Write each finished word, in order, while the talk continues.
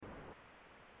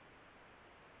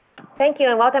Thank you,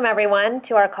 and welcome everyone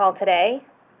to our call today.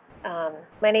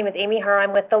 My name is Amy Herr.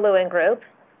 I'm with the Lewin Group,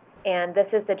 and this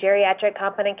is the Geriatric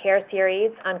Competent Care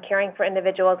Series on caring for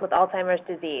individuals with Alzheimer's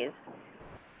disease.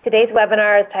 Today's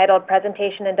webinar is titled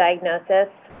Presentation and Diagnosis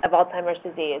of Alzheimer's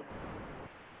Disease.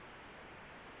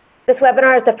 This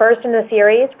webinar is the first in the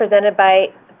series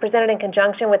presented in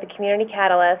conjunction with the Community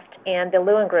Catalyst and the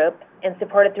Lewin Group and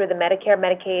supported through the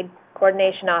Medicare/Medicaid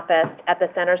Coordination Office at the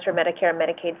Centers for Medicare and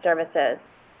Medicaid Services.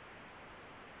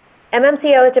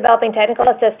 MMCO is developing technical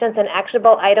assistance and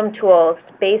actionable item tools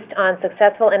based on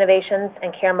successful innovations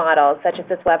and care models, such as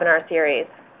this webinar series.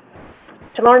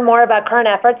 To learn more about current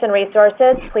efforts and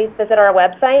resources, please visit our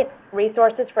website,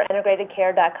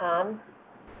 resourcesforintegratedcare.com,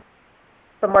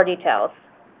 for more details.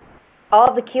 All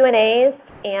of the Q&As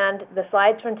and the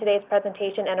slides from today's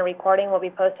presentation and a recording will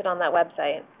be posted on that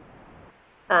website.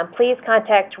 Please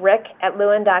contact Rick at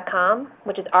lewin.com,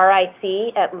 which is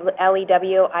RIC at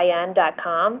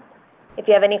LEWIN.com, if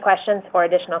you have any questions or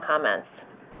additional comments.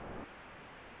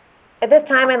 At this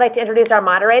time, I'd like to introduce our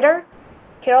moderator.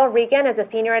 Carol Regan is a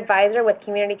senior advisor with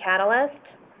Community Catalyst.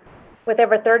 With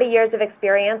over 30 years of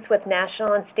experience with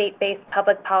national and state-based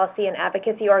public policy and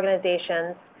advocacy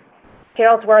organizations,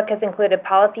 Carol's work has included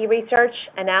policy research,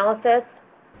 analysis,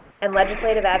 and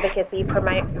legislative advocacy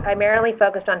primarily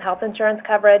focused on health insurance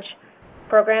coverage,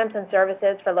 programs and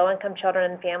services for low-income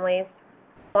children and families,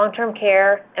 long-term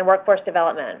care, and workforce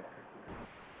development.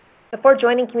 Before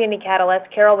joining Community Catalyst,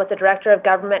 Carol was the Director of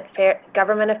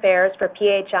Government Affairs for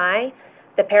PHI,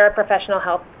 the Paraprofessional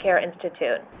Healthcare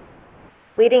Institute,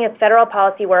 leading its federal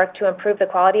policy work to improve the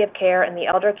quality of care in the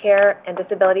elder care and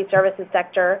disability services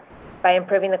sector by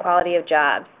improving the quality of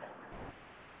jobs.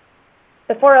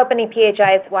 Before opening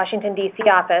PHI's Washington, D.C.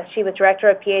 office, she was Director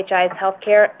of PHI's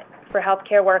Healthcare for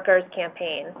Healthcare Workers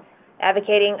campaign,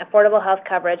 advocating affordable health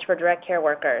coverage for direct care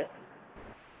workers.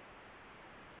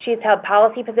 She's held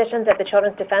policy positions at the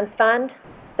Children's Defense Fund,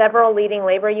 several leading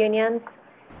labor unions,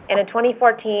 and in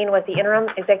 2014 was the interim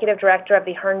executive director of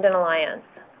the Herndon Alliance.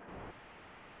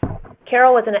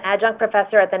 Carol was an adjunct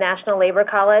professor at the National Labor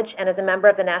College and is a member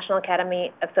of the National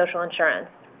Academy of Social Insurance.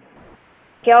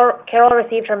 Carol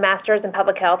received her master's in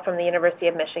public health from the University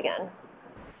of Michigan.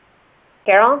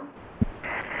 Carol?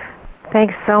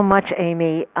 Thanks so much,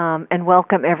 Amy, and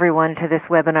welcome everyone to this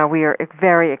webinar. We are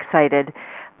very excited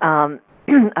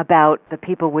about the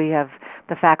people we have,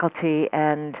 the faculty,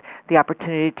 and the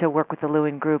opportunity to work with the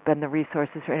Lewin Group and the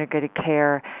Resources for Integrated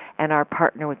Care and our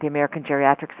partner with the American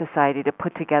Geriatric Society to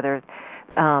put together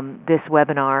this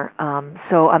webinar.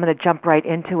 So I'm going to jump right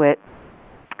into it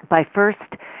by first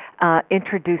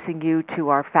introducing you to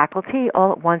our faculty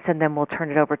all at once, and then we'll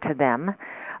turn it over to them.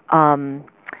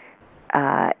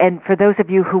 And for those of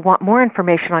you who want more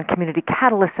information on Community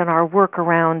Catalyst and our work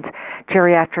around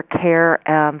geriatric care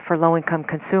for low-income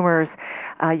consumers,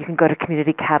 you can go to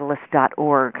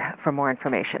communitycatalyst.org for more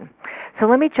information. So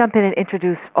let me jump in and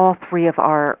introduce all three of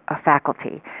our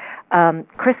faculty.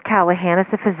 Chris Callahan is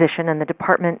a physician in the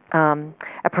department,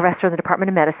 a professor in the Department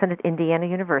of Medicine at Indiana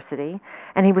University,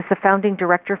 and he was the founding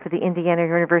director for the Indiana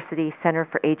University Center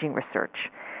for Aging Research.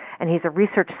 And he's a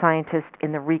research scientist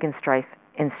in the Regenstrief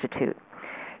Institute.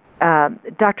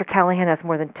 Dr. Callahan has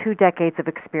more than 2 decades of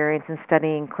experience in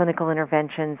studying clinical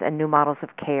interventions and new models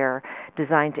of care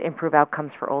designed to improve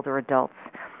outcomes for older adults.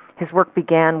 His work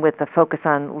began with a focus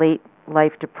on late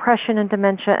life depression and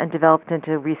dementia and developed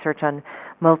into research on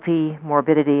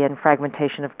multi-morbidity and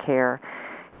fragmentation of care.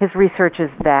 His research is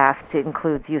vast. It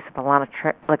includes use of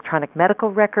electronic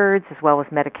medical records as well as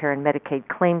Medicare and Medicaid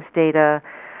claims data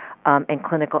and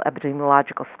clinical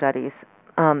epidemiological studies.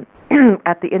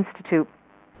 At the Institute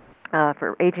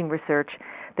for Aging Research,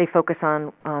 they focus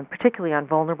on particularly on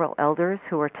vulnerable elders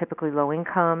who are typically low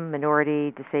income,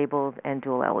 minority, disabled, and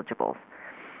dual eligibles.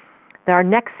 Our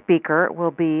next speaker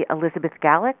will be Elizabeth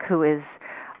Gallick, who is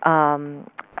a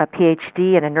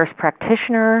PhD and a nurse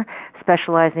practitioner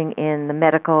specializing in the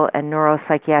medical and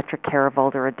neuropsychiatric care of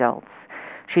older adults.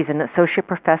 She's an associate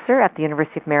professor at the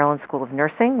University of Maryland School of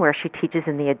Nursing, where she teaches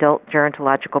in the Adult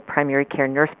Gerontological Primary Care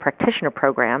Nurse Practitioner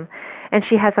Program, and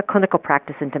she has a clinical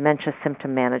practice in dementia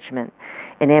symptom management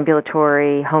in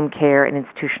ambulatory, home care, and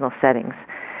institutional settings.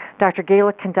 Dr.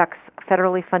 Gallick conducts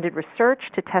federally funded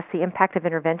research to test the impact of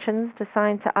interventions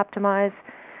designed to optimize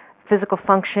physical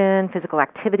function, physical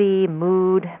activity,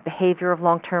 mood, behavior of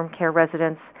long-term care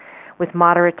residents with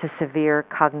moderate to severe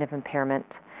cognitive impairment.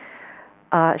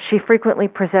 She frequently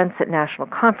presents at national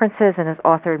conferences and has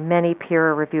authored many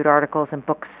peer-reviewed articles and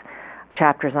books,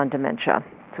 chapters on dementia.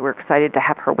 So we're excited to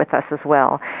have her with us as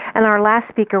well. And our last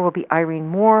speaker will be Irene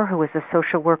Moore, who is a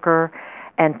social worker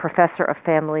and Professor of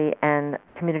Family and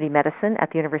Community Medicine at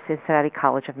the University of Cincinnati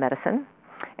College of Medicine.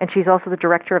 And she's also the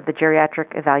director of the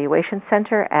Geriatric Evaluation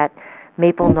Center at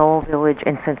Maple Knoll Village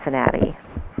in Cincinnati.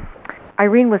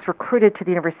 Irene was recruited to the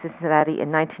University of Cincinnati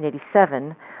in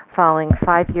 1987, following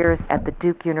 5 years at the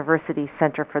Duke University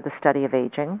Center for the Study of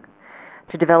Aging,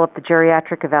 to develop the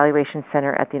Geriatric Evaluation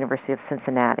Center at the University of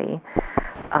Cincinnati.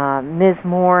 Ms.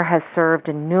 Moore has served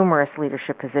in numerous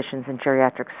leadership positions in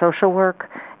geriatric social work,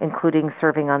 including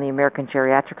serving on the American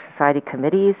Geriatric Society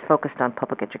committees focused on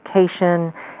public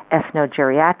education,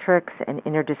 ethnogeriatrics, and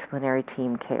interdisciplinary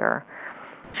team care.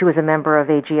 She was a member of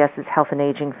AGS's Health and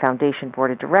Aging Foundation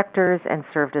Board of Directors and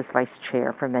served as vice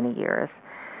chair for many years.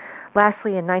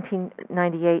 Lastly, in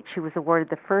 1998, she was awarded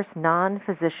the first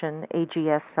non-physician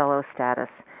AGS Fellow status.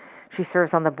 She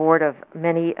serves on the board of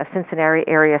many Cincinnati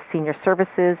area senior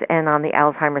services and on the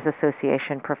Alzheimer's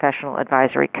Association Professional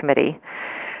Advisory Committee.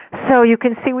 So you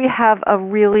can see we have a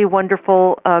really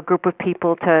wonderful group of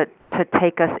people to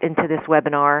take us into this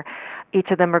webinar. Each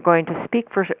of them are going to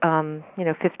speak for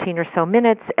 15 or so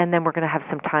minutes, and then we're going to have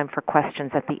some time for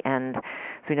questions at the end. So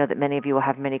we know that many of you will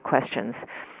have many questions.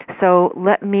 So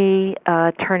let me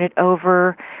turn it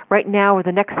over. Right now,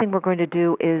 the next thing we're going to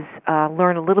do is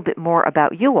learn a little bit more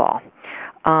about you all.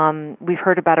 We've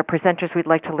heard about our presenters. We'd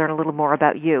like to learn a little more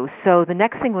about you. So the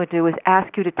next thing we'll do is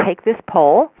ask you to take this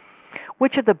poll.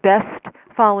 Which of the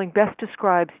following best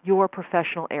describes your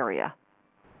professional area?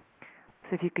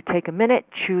 So if you could take a minute,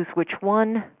 choose which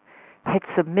one, hit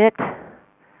submit,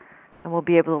 and we'll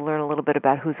be able to learn a little bit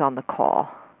about who's on the call.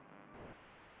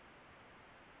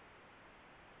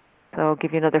 So I'll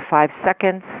give you another 5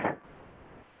 seconds.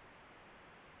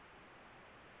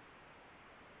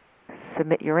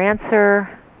 Submit your answer,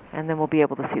 and then we'll be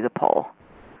able to see the poll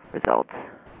results.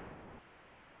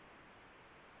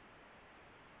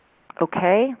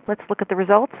 Okay, let's look at the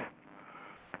results.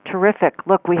 Terrific.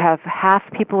 Look, we have half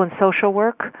people in social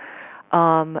work,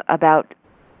 about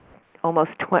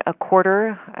almost a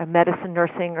quarter medicine,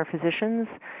 nursing, or physicians,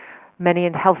 many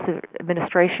in health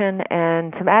administration,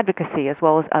 and some advocacy as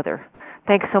well as other.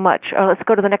 Thanks so much. Let's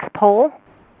go to the next poll.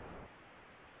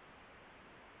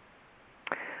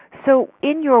 So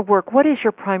in your work, what is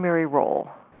your primary role?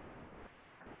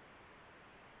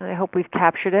 I hope we've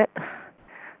captured it.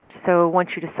 So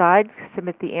once you decide,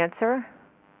 submit the answer.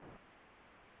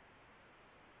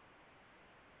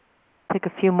 Take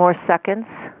a few more seconds.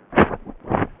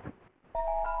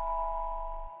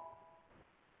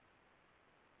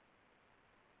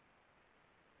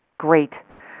 Great.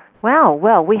 Wow,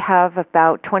 well, we have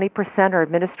about 20% are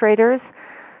administrators,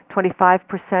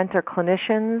 25% are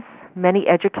clinicians, many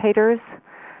educators,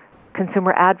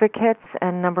 consumer advocates,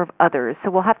 and a number of others. So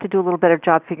we'll have to do a little better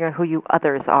job figuring out who you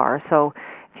others are. So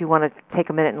if you want to take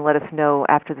a minute and let us know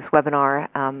after this webinar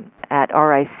at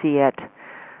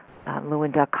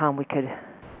ric@lewin.com, we could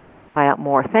find out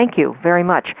more. Thank you very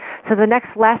much. So the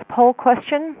last poll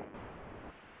question.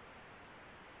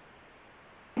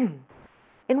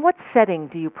 In what setting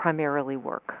do you primarily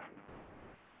work?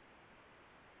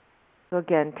 So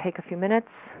again, take a few minutes,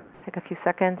 take a few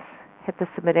seconds, hit the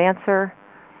submit answer.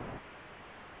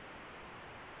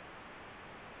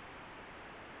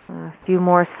 A few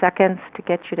more seconds to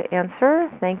get you to answer.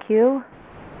 Thank you.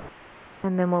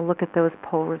 And then we'll look at those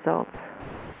poll results.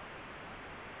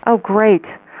 Oh, great.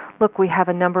 Look, we have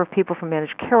a number of people from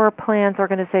managed care plans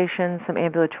organizations, some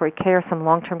ambulatory care, some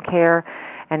long-term care,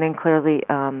 and then clearly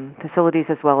facilities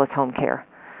as well as home care.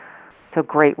 So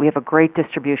great. We have a great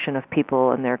distribution of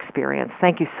people and their experience.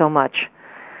 Thank you so much.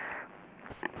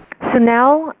 So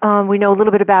now we know a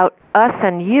little bit about us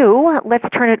and you. Let's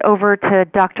turn it over to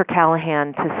Dr.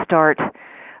 Callahan to start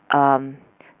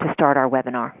our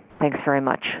webinar. Thanks very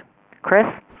much. Chris?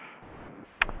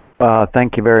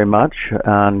 Thank you very much,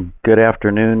 and good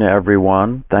afternoon,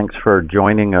 everyone. Thanks for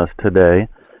joining us today.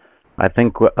 I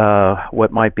think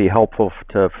what might be helpful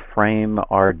to frame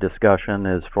our discussion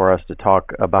is for us to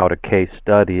talk about a case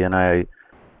study, and I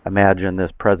imagine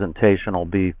this presentation will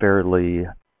be fairly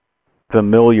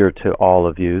familiar to all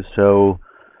of you. So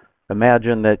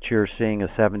imagine that you're seeing a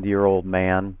 70-year-old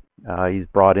man. He's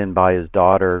brought in by his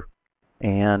daughter,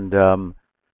 and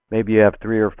maybe you have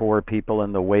 3 or 4 people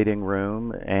in the waiting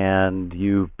room, and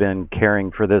you've been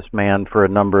caring for this man for a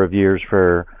number of years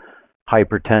for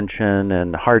hypertension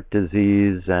and heart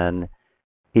disease, and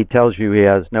he tells you he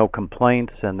has no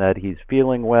complaints and that he's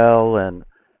feeling well and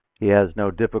he has no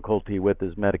difficulty with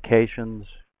his medications.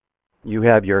 You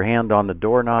have your hand on the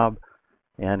doorknob,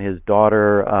 and his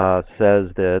daughter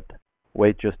says that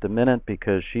wait just a minute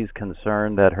because she's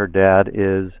concerned that her dad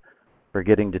is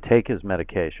forgetting to take his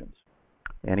medications.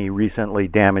 and he recently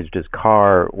damaged his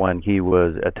car when he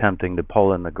was attempting to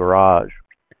pull in the garage.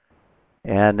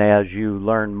 And as you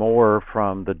learn more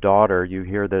from the daughter, you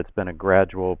hear that it's been a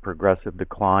gradual, progressive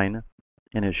decline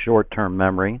in his short-term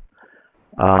memory.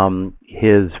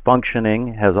 His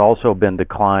functioning has also been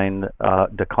declining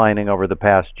over the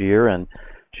past year, and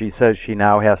she says she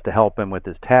now has to help him with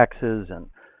his taxes and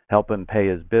help him pay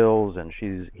his bills, and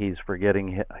he's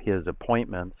forgetting his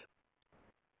appointments.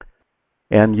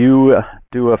 And you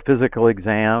do a physical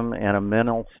exam and a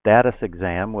mental status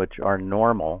exam, which are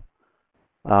normal,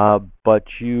 but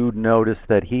you notice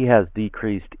that he has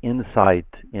decreased insight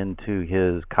into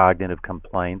his cognitive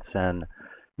complaints and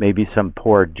maybe some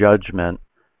poor judgment,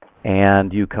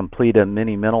 and you complete a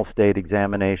mini mental state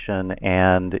examination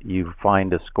and you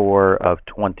find a score of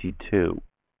 22.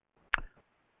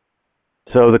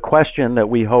 So the question that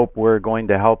we hope we're going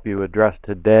to help you address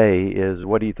today is,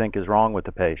 what do you think is wrong with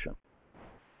the patient?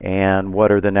 And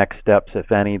what are the next steps,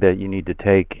 if any, that you need to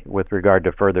take with regard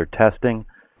to further testing?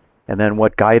 And then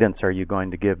what guidance are you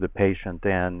going to give the patient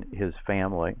and his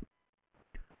family?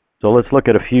 So let's look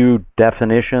at a few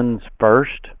definitions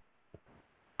first.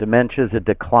 Dementia is a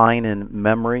decline in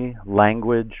memory,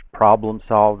 language, problem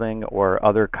solving, or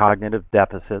other cognitive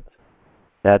deficits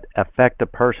that affect a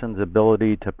person's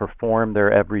ability to perform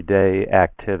their everyday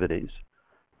activities.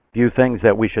 A few things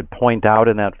that we should point out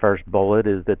in that first bullet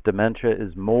is that dementia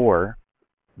is more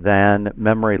than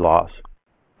memory loss.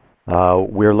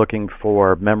 We're looking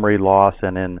for memory loss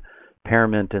and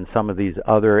impairment in some of these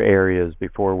other areas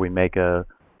before we make a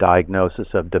diagnosis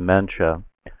of dementia.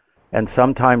 And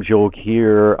sometimes you'll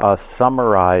hear us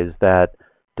summarize that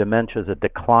dementia is a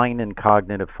decline in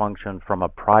cognitive function from a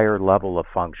prior level of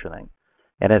functioning,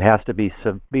 and it has to be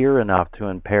severe enough to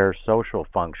impair social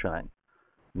functioning.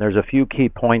 And there's a few key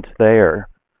points there.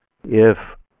 If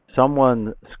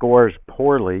someone scores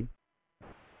poorly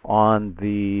on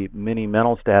the mini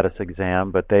mental status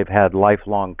exam, but they've had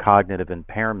lifelong cognitive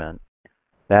impairment,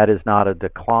 that is not a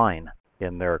decline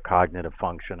in their cognitive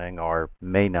functioning, or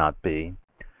may not be.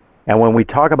 And when we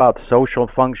talk about social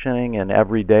functioning and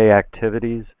everyday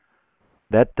activities,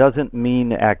 that doesn't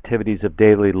mean activities of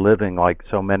daily living like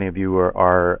so many of you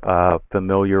are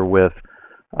familiar with,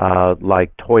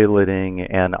 like toileting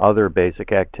and other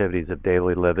basic activities of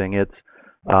daily living. It's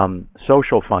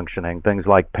social functioning, things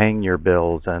like paying your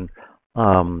bills and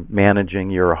managing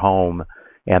your home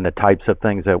and the types of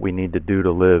things that we need to do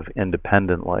to live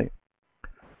independently.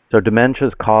 So dementia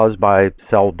is caused by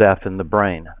cell death in the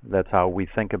brain. That's how we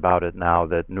think about it now,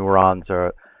 that neurons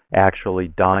are actually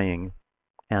dying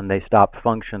and they stop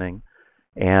functioning.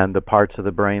 And the parts of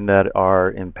the brain that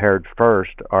are impaired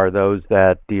first are those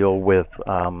that deal with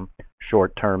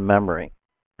short-term memory.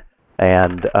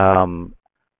 And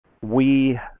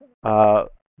we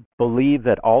believe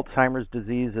that Alzheimer's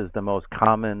disease is the most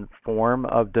common form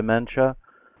of dementia.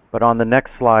 But on the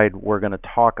next slide, we're going to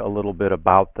talk a little bit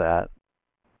about that.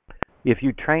 If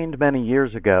you trained many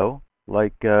years ago,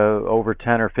 like over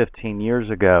 10 or 15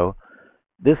 years ago,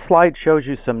 this slide shows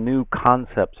you some new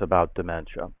concepts about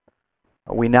dementia.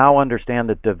 We now understand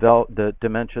that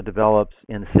dementia develops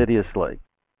insidiously,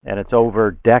 and it's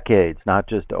over decades, not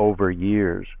just over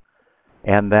years,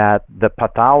 and that the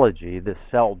pathology, the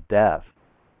cell death,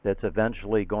 that's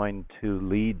eventually going to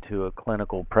lead to a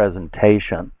clinical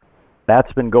presentation,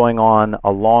 that's been going on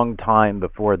a long time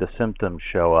before the symptoms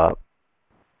show up.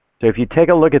 So if you take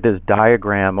a look at this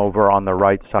diagram over on the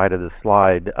right side of the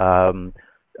slide,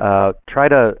 try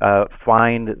to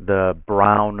find the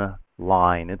brown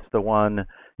line. It's the one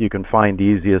you can find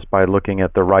easiest by looking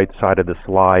at the right side of the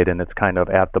slide, and it's kind of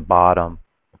at the bottom.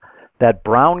 That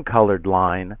brown colored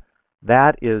line,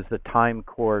 that is the time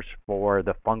course for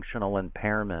the functional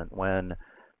impairment when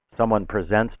someone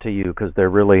presents to you because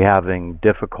they're really having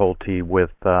difficulty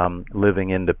with living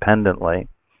independently.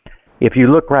 If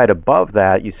you look right above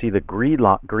that, you see the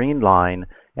green line,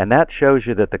 and that shows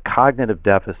you that the cognitive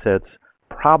deficits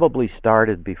probably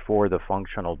started before the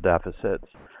functional deficits.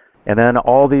 And then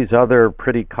all these other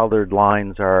pretty colored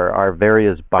lines are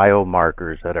various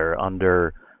biomarkers that are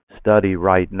under study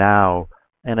right now.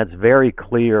 And it's very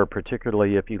clear,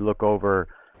 particularly if you look over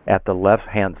at the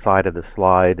left-hand side of the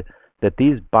slide, that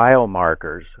these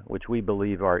biomarkers, which we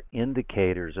believe are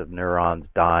indicators of neurons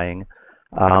dying,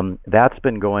 that's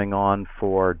been going on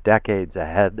for decades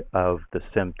ahead of the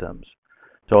symptoms.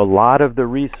 So a lot of the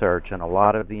research and a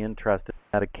lot of the interest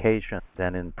in medications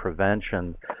and in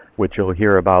prevention, which you'll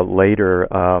hear about later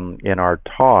in our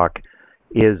talk,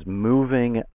 is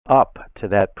moving up to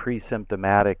that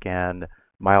pre-symptomatic and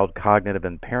mild cognitive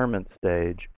impairment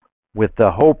stage with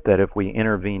the hope that if we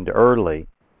intervened early,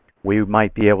 we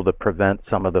might be able to prevent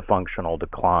some of the functional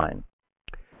decline.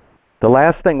 The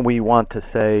last thing we want to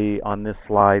say on this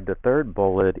slide, the third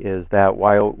bullet, is that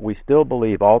while we still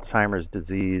believe Alzheimer's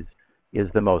disease is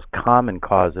the most common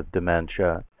cause of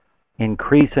dementia,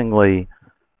 increasingly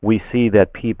we see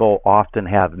that people often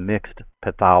have mixed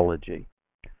pathology.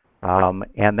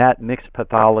 And that mixed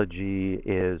pathology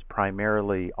is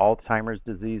primarily Alzheimer's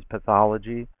disease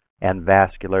pathology and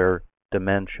vascular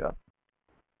dementia.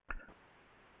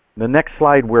 The next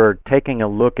slide, we're taking a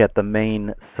look at the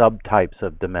main subtypes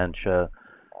of dementia.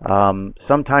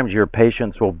 Sometimes your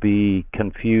patients will be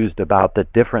confused about the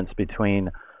difference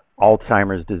between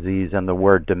Alzheimer's disease and the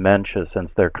word dementia, since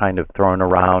they're kind of thrown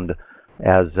around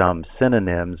as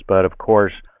synonyms. But of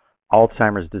course,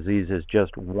 Alzheimer's disease is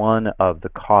just one of the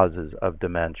causes of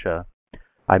dementia.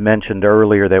 I mentioned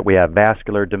earlier that we have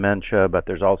vascular dementia, but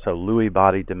there's also Lewy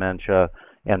body dementia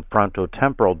and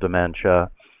frontotemporal dementia.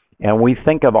 And we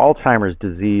think of Alzheimer's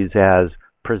disease as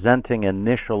presenting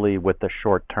initially with the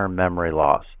short-term memory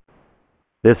loss.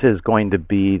 This is going to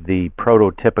be the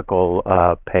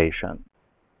prototypical patient.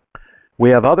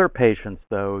 We have other patients,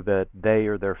 though, that they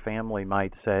or their family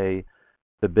might say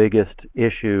the biggest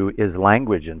issue is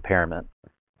language impairment.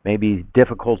 Maybe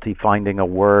difficulty finding a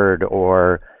word,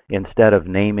 or instead of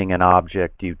naming an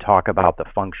object, you talk about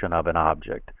the function of an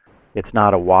object. It's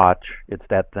not a watch, it's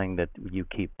that thing that you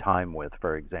keep time with,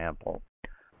 for example.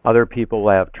 Other people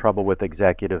have trouble with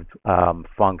executive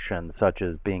functions, such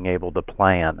as being able to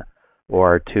plan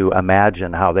or to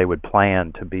imagine how they would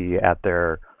plan to be at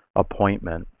their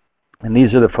appointment. And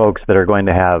these are the folks that are going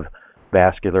to have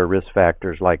vascular risk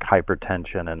factors like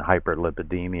hypertension and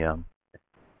hyperlipidemia.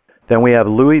 Then we have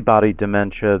Lewy body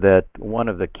dementia, that one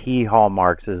of the key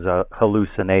hallmarks is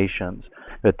hallucinations.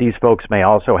 That these folks may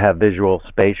also have visual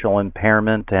spatial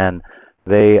impairment, and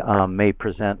they may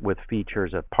present with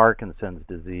features of Parkinson's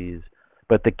disease.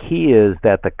 But the key is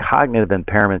that the cognitive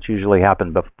impairments usually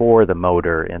happen before the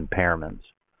motor impairments.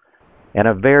 And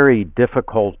a very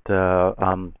difficult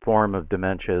form of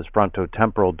dementia is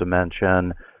frontotemporal dementia.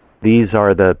 And these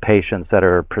are the patients that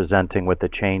are presenting with a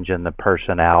change in the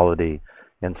personality.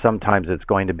 And sometimes it's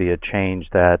going to be a change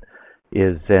that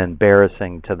is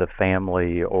embarrassing to the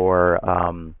family, or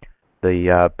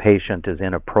the patient is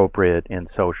inappropriate in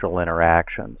social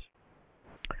interactions.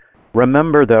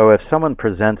 Remember, though, if someone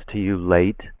presents to you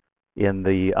late in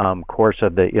the course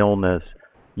of the illness,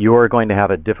 you're going to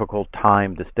have a difficult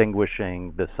time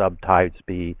distinguishing the subtypes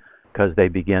because they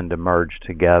begin to merge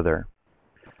together.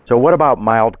 So what about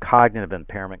mild cognitive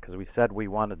impairment? Because we said we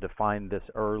wanted to find this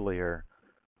earlier.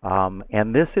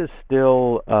 And this is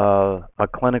still a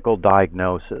clinical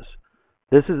diagnosis.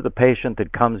 This is the patient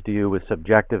that comes to you with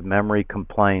subjective memory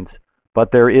complaints,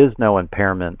 but there is no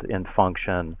impairment in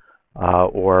function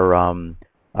or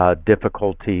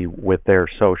difficulty with their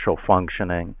social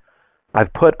functioning.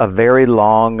 I've put a very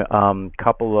long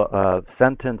couple of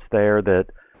sentence there that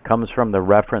comes from the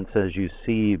references you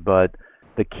see, but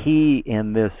the key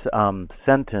in this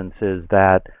sentence is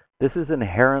that this is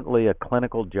inherently a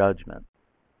clinical judgment.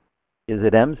 Is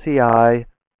it MCI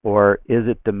or is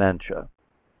it dementia?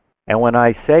 And when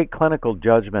I say clinical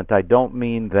judgment, I don't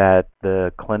mean that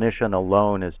the clinician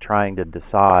alone is trying to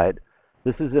decide.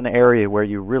 This is an area where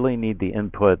you really need the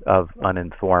input of an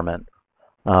informant.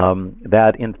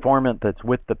 That informant that's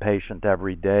with the patient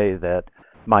every day, that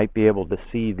might be able to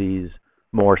see these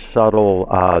more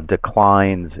subtle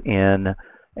declines in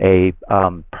a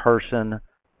person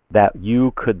that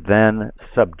you could then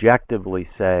subjectively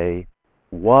say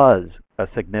was a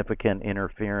significant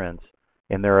interference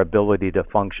in their ability to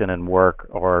function and work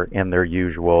or in their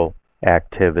usual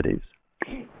activities.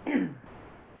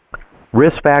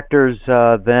 Risk factors,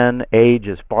 then, age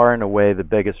is far and away the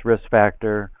biggest risk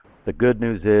factor. The good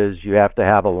news is you have to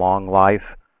have a long life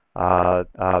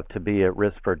to be at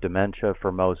risk for dementia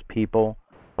for most people.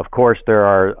 Of course, there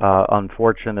are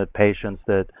unfortunate patients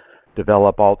that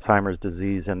develop Alzheimer's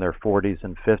disease in their 40s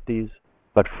and 50s,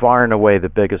 but far and away the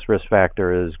biggest risk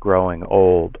factor is growing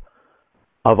old.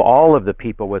 Of all of the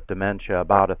people with dementia,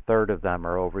 about a third of them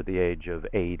are over the age of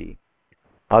 80.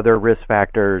 Other risk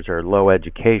factors are low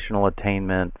educational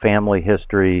attainment, family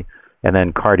history, and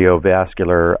then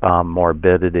cardiovascular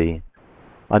morbidity.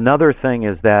 Another thing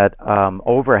is that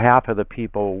over half of the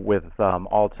people with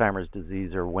Alzheimer's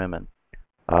disease are women.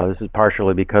 This is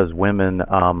partially because women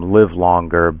live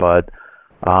longer, but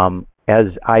as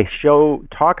I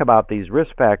talk about these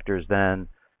risk factors, then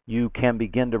you can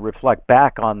begin to reflect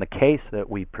back on the case that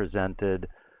we presented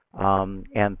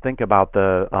and think about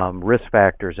the risk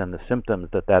factors and the symptoms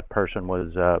that that person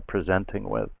was presenting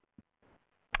with.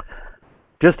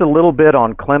 Just a little bit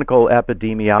on clinical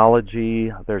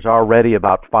epidemiology. There's already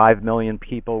about 5 million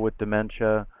people with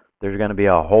dementia. There's going to be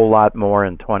a whole lot more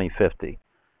in 2050.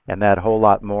 And that whole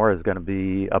lot more is going to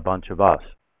be a bunch of us.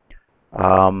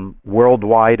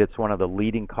 Worldwide, it's one of the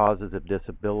leading causes of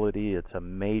disability. It's a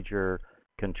major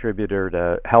contributor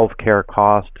to healthcare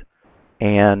cost.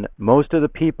 And most of the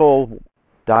people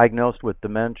diagnosed with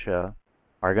dementia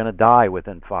are going to die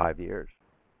within 5 years.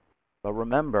 But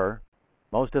remember,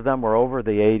 most of them were over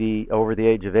the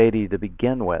age of 80 to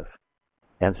begin with.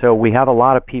 And so we have a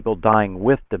lot of people dying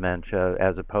with dementia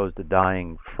as opposed to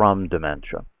dying from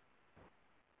dementia.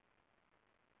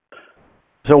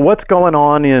 So what's going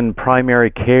on in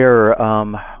primary care?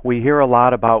 We hear a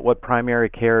lot about what primary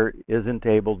care isn't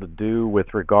able to do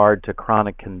with regard to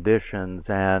chronic conditions,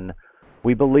 and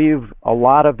we believe a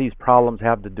lot of these problems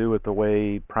have to do with the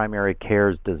way primary care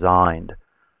is designed.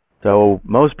 So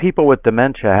most people with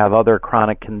dementia have other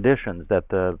chronic conditions that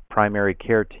the primary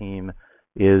care team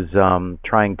is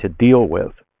trying to deal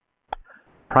with.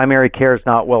 Primary care is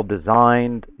not well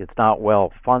designed, it's not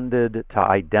well funded to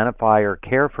identify or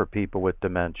care for people with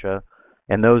dementia,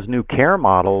 and those new care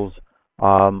models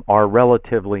are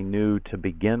relatively new to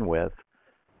begin with.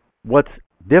 What's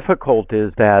difficult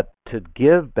is that to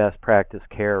give best practice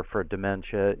care for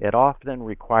dementia, it often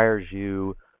requires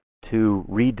you to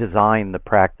redesign the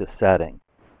practice setting.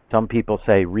 Some people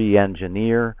say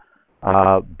re-engineer,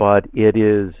 but it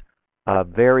is a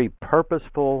very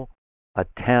purposeful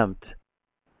attempt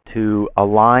to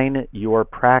align your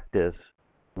practice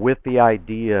with the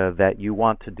idea that you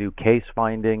want to do case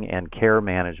finding and care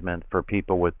management for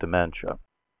people with dementia.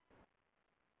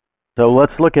 So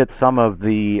let's look at some of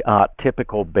the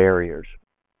typical barriers.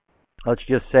 Let's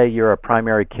just say you're a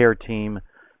primary care team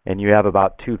and you have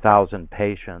about 2,000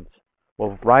 patients.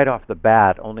 Well, right off the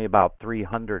bat, only about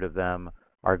 300 of them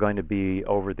are going to be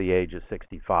over the age of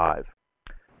 65.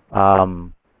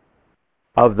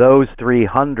 Of those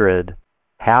 300,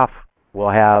 half will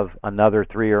have another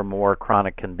 3 or more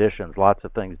chronic conditions, lots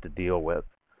of things to deal with.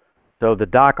 So the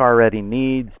doc already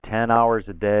needs 10 hours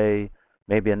a day,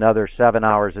 maybe another 7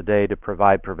 hours a day to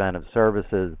provide preventive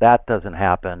services. That doesn't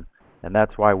happen, and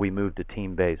that's why we moved to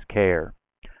team-based care.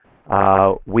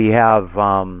 We have,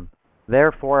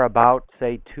 therefore, about,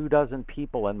 say, 24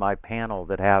 people in my panel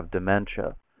that have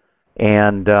dementia.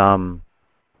 And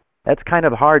that's kind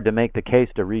of hard to make the case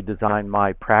to redesign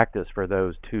my practice for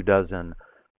those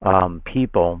 24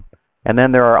 people. And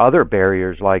then there are other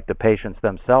barriers, like the patients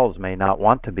themselves may not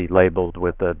want to be labeled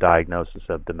with a diagnosis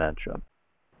of dementia.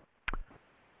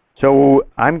 So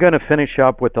I'm going to finish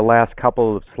up with the last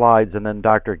couple of slides, and then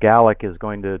Dr. Galik is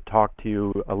going to talk to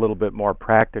you a little bit more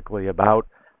practically about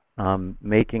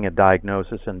making a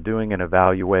diagnosis and doing an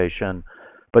evaluation.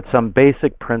 But some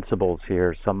basic principles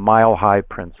here, some mile-high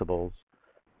principles.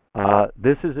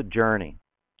 This is a journey.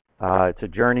 It's a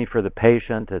journey for the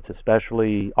patient. It's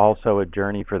especially also a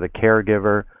journey for the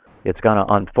caregiver. It's going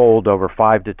to unfold over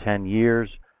 5 to 10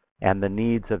 years, and the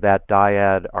needs of that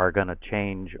dyad are going to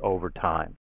change over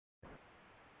time.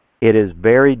 It is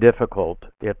very difficult,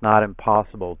 if not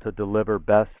impossible, to deliver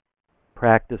best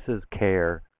practices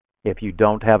care if you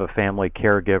don't have a family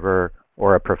caregiver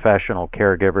or a professional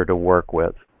caregiver to work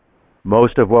with.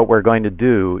 Most of what we're going to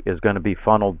do is going to be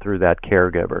funneled through that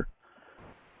caregiver.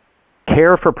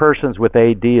 Care for persons with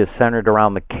AD is centered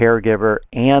around the caregiver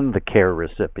and the care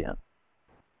recipient.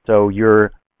 So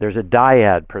there's a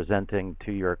dyad presenting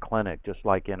to your clinic, just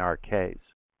like in our case.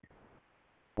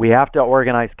 We have to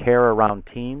organize care around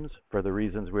teams for the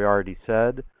reasons we already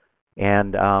said,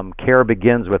 and care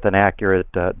begins with an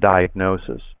accurate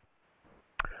diagnosis.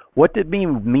 What did we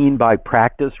mean by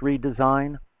practice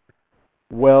redesign?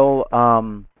 Well,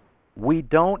 we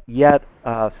don't yet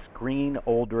screen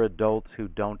older adults who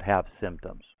don't have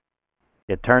symptoms.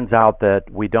 It turns out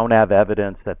that we don't have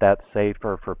evidence that that's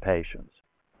safer for patients.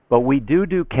 But we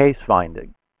do case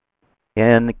finding.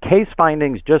 And case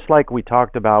findings, just like we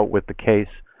talked about with the case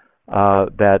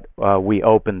that we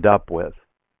opened up with.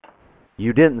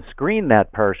 You didn't screen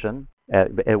that person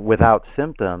without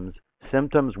symptoms.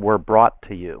 Symptoms were brought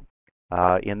to you,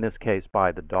 in this case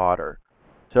by the daughter.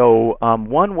 So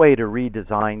one way to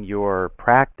redesign your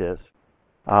practice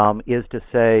is to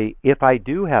say, if I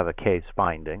do have a case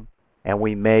finding, and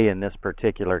we may in this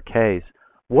particular case,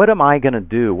 what am I going to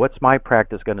do? What's my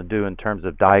practice going to do in terms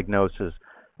of diagnosis,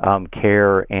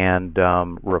 care, and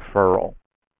referral?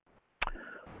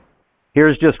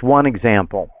 Here's just one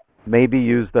example. Maybe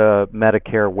use the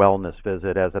Medicare wellness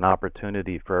visit as an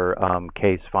opportunity for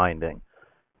case finding.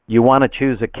 You want to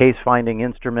choose a case-finding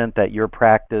instrument that your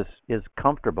practice is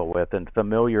comfortable with and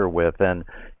familiar with, and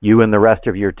you and the rest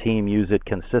of your team use it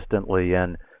consistently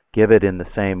and give it in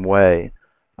the same way.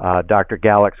 Dr.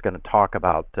 Gallick's going to talk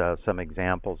about some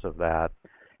examples of that.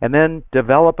 And then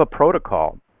develop a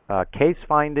protocol.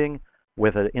 Case-finding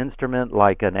with an instrument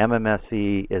like an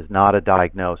MMSE is not a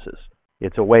diagnosis.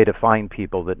 It's a way to find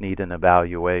people that need an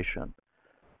evaluation.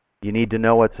 You need to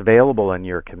know what's available in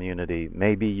your community.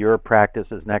 Maybe your practice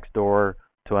is next door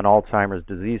to an Alzheimer's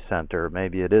disease center.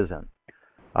 Maybe it isn't.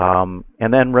 And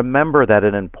then remember that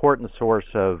an important source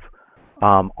of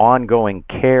ongoing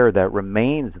care that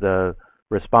remains the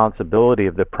responsibility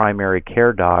of the primary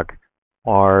care doc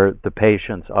are the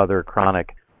patient's other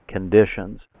chronic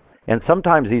conditions. And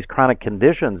sometimes these chronic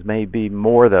conditions may be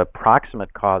more the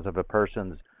proximate cause of a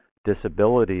person's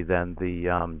disability than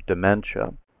the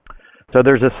dementia. So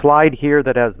there's a slide here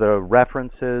that has the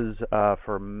references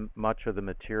for much of the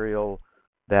material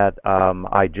that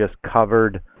I just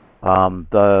covered.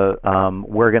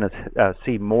 We're going to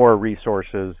see more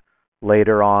resources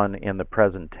later on in the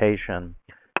presentation.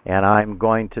 And I'm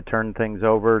going to turn things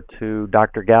over to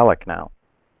Dr. Gallick now.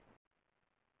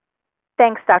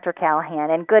 Thanks, Dr.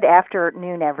 Callahan, and good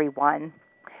afternoon, everyone.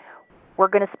 We're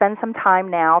going to spend some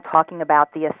time now talking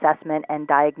about the assessment and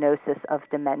diagnosis of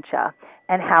dementia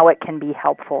and how it can be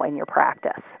helpful in your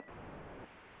practice.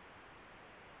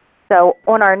 So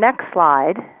on our next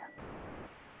slide,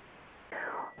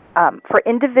 for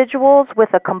individuals with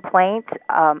a complaint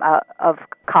of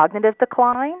cognitive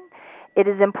decline, it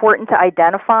is important to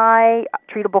identify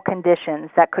treatable conditions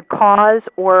that could cause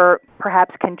or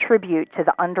perhaps contribute to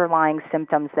the underlying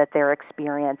symptoms that they're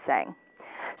experiencing.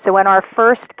 So in our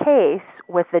first case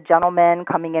with the gentleman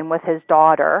coming in with his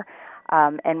daughter,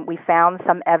 and we found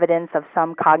some evidence of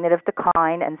some cognitive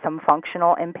decline and some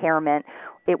functional impairment,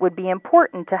 it would be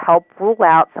important to help rule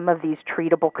out some of these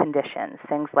treatable conditions,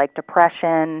 things like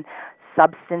depression,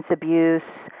 substance abuse.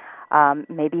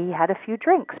 Maybe he had a few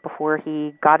drinks before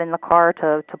he got in the car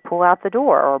to pull out the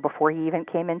door or before he even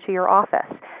came into your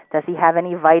office. Does he have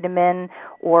any vitamin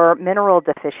or mineral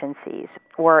deficiencies?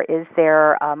 Or is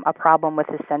there a problem with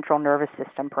his central nervous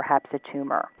system, perhaps a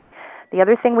tumor? The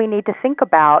other thing we need to think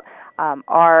about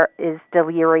is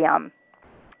delirium.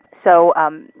 So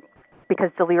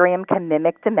because delirium can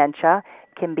mimic dementia,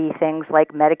 can be things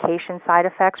like medication side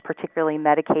effects, particularly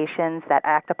medications that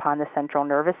act upon the central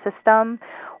nervous system,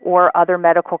 or other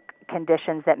medical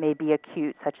conditions that may be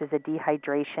acute, such as a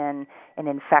dehydration, an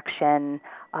infection,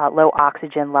 low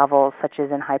oxygen levels, such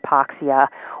as in hypoxia,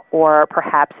 or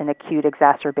perhaps an acute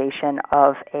exacerbation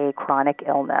of a chronic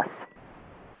illness.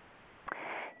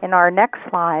 In our next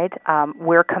slide,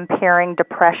 we're comparing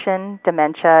depression,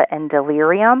 dementia, and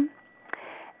delirium.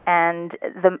 And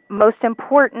the most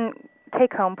important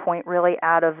take-home point really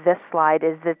out of this slide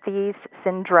is that these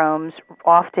syndromes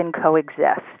often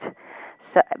coexist.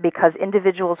 So, because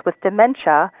individuals with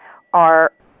dementia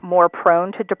are more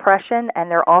prone to depression, and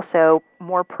they're also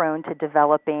more prone to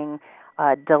developing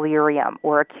delirium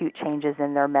or acute changes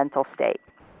in their mental state.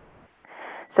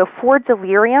 So for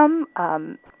delirium,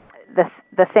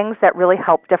 the things that really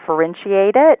help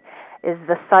differentiate it is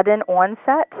the sudden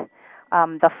onset,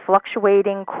 the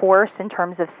fluctuating course in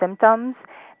terms of symptoms,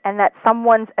 and that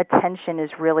someone's attention is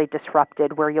really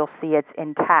disrupted, where you'll see it's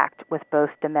intact with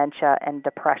both dementia and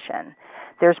depression.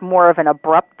 There's more of an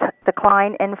abrupt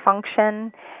decline in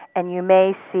function, and you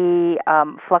may see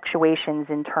fluctuations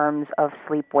in terms of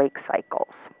sleep-wake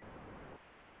cycles.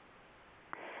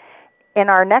 In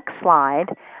our next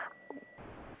slide,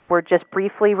 we're just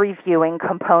briefly reviewing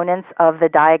components of the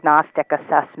diagnostic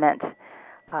assessment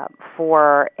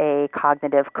for a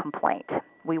cognitive complaint.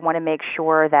 We want to make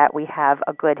sure that we have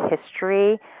a good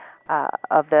history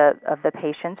of the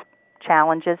patient's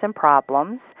challenges and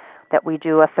problems, that we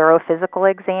do a thorough physical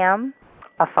exam,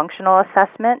 a functional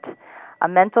assessment, a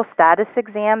mental status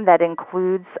exam that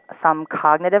includes some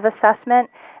cognitive assessment,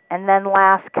 and then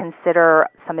last, consider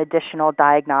some additional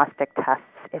diagnostic tests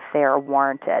if they are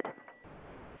warranted.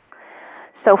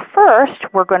 So first,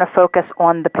 we're going to focus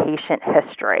on the patient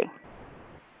history.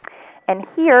 And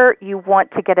here you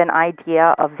want to get an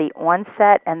idea of the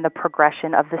onset and the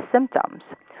progression of the symptoms.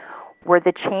 Were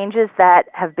the changes that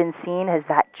have been seen, has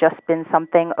that just been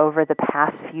something over the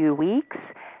past few weeks,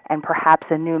 and perhaps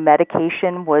a new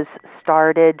medication was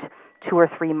started 2 or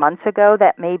 3 months ago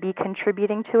that may be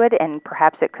contributing to it, and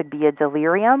perhaps it could be a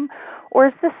delirium? Or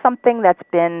is this something that's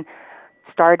been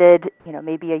started,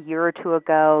 maybe a year or 2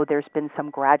 ago? There's been some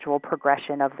gradual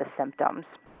progression of the symptoms.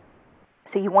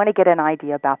 So you want to get an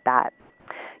idea about that.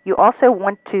 You also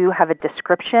want to have a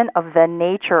description of the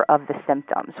nature of the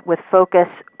symptoms with focus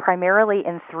primarily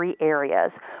in 3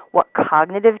 areas: what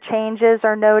cognitive changes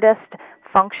are noticed,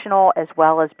 functional, as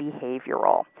well as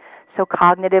behavioral. So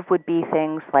cognitive would be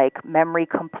things like memory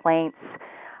complaints,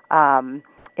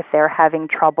 if they're having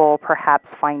trouble perhaps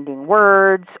finding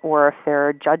words, or if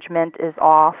their judgment is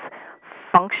off.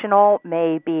 Functional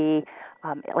may be,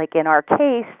 like in our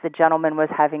case, the gentleman was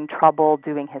having trouble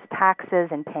doing his taxes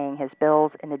and paying his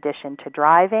bills in addition to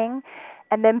driving.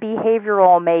 And then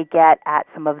behavioral may get at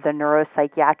some of the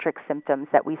neuropsychiatric symptoms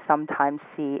that we sometimes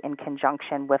see in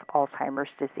conjunction with Alzheimer's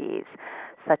disease,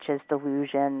 such as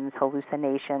delusions,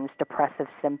 hallucinations, depressive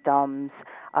symptoms,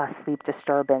 sleep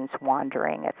disturbance,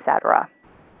 wandering, etc.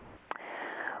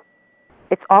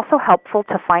 It's also helpful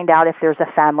to find out if there's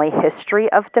a family history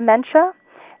of dementia,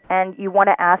 and you want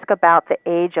to ask about the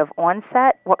age of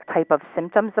onset, what type of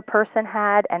symptoms the person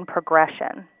had, and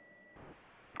progression.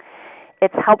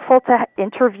 It's helpful to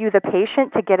interview the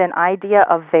patient to get an idea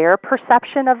of their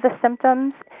perception of the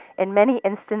symptoms. In many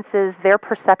instances, their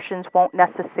perceptions won't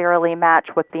necessarily match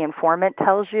what the informant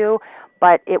tells you,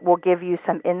 but it will give you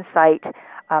some insight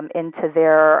into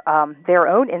their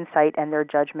own insight and their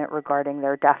judgment regarding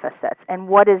their deficits and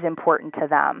what is important to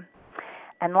them.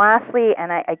 And lastly,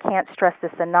 and I can't stress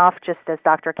this enough, just as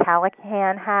Dr.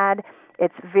 Callahan had,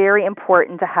 it's very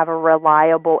important to have a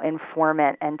reliable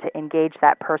informant and to engage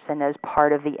that person as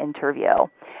part of the interview.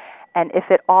 And if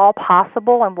at all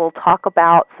possible, and we'll talk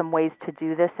about some ways to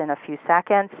do this in a few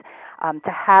seconds,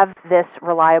 to have this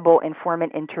reliable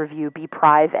informant interview be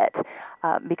private,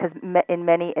 because in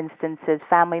many instances,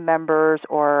 family members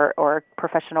or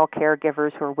professional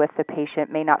caregivers who are with the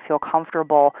patient may not feel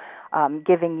comfortable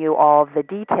giving you all of the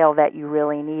detail that you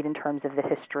really need in terms of the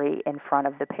history in front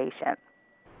of the patient.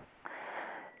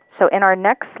 So in our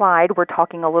next slide, we're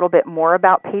talking a little bit more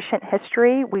about patient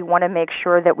history. We want to make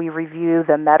sure that we review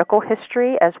the medical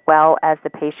history as well as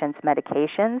the patient's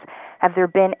medications. Have there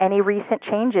been any recent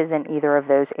changes in either of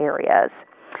those areas?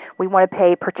 We want to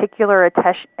pay particular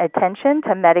attention to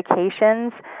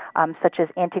medications such as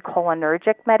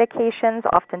anticholinergic medications.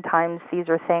 Oftentimes these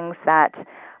are things that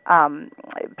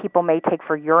people may take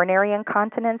for urinary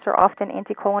incontinence are often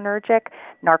anticholinergic,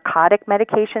 narcotic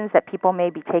medications that people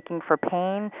may be taking for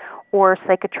pain, or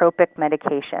psychotropic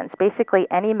medications, basically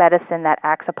any medicine that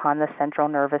acts upon the central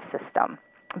nervous system,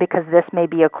 because this may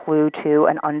be a clue to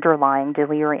an underlying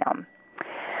delirium.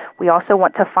 We also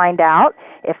want to find out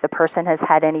if the person has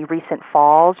had any recent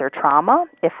falls or trauma,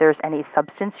 if there's any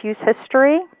substance use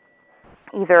history,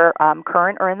 either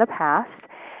current or in the past.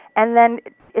 And then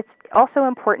it's also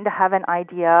important to have an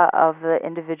idea of the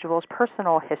individual's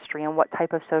personal history and what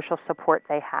type of social support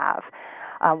they have.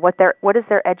 What is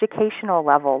their educational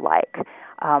level like?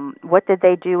 What did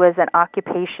they do as an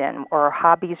occupation or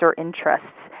hobbies or interests?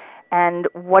 And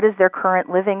what is their current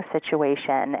living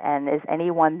situation? And is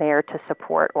anyone there to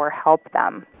support or help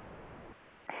them?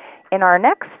 In our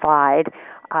next slide,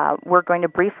 we're going to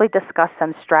briefly discuss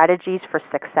some strategies for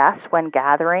success when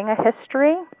gathering a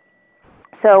history.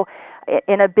 So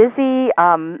in a busy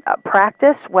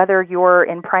practice, whether you're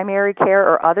in primary care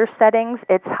or other settings,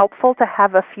 it's helpful to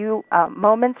have a few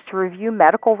moments to review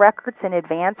medical records in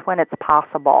advance when it's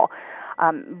possible,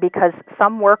 because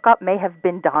some workup may have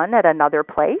been done at another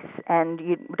place and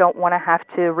you don't want to have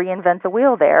to reinvent the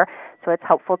wheel there. So it's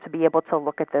helpful to be able to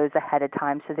look at those ahead of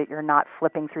time so that you're not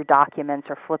flipping through documents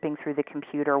or flipping through the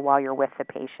computer while you're with the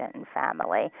patient and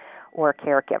family or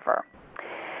caregiver.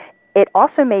 It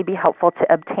also may be helpful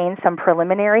to obtain some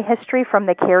preliminary history from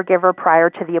the caregiver prior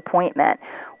to the appointment.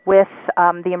 With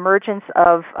the emergence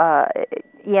of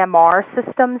EMR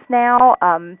systems now,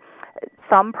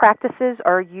 some practices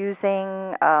are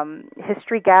using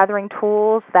history gathering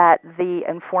tools that the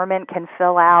informant can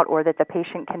fill out or that the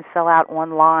patient can fill out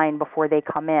online before they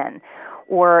come in,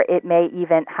 or it may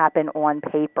even happen on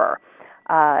paper.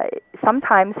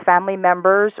 Sometimes family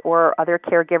members or other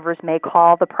caregivers may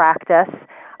call the practice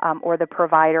or the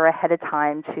provider ahead of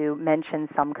time to mention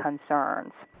some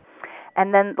concerns.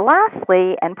 And then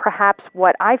lastly, and perhaps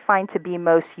what I find to be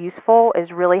most useful,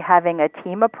 is really having a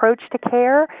team approach to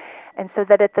care, and so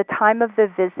that at the time of the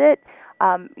visit,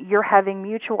 you're having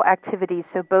mutual activities,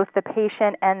 so both the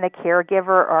patient and the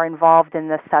caregiver are involved in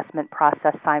the assessment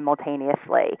process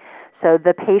simultaneously. So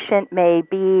the patient may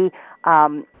be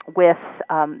with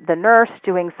the nurse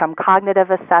doing some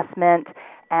cognitive assessment,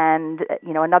 and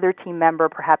another team member,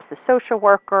 perhaps the social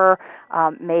worker,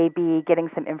 may be getting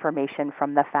some information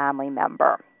from the family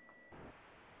member.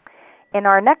 In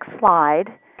our next slide,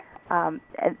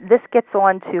 this gets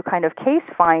on to kind of case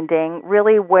finding,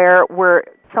 really where we're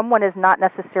someone is not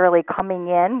necessarily coming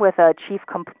in with a chief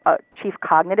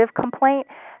cognitive complaint.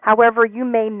 However, you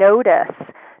may notice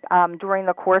during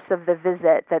the course of the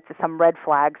visit that some red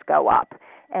flags go up.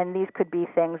 And these could be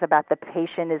things about the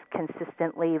patient is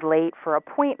consistently late for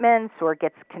appointments or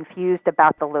gets confused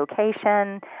about the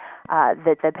location,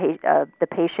 that the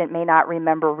patient may not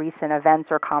remember recent events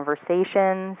or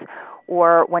conversations,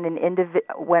 or when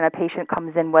a patient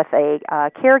comes in with a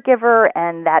caregiver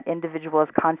and that individual is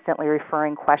constantly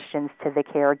referring questions to the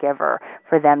caregiver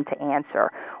for them to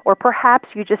answer. Or perhaps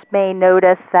you just may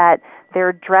notice that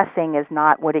their dressing is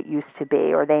not what it used to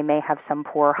be, or they may have some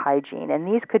poor hygiene. And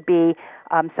these could be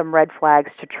some red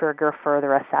flags to trigger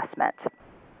further assessment.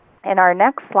 In our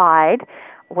next slide,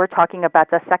 we're talking about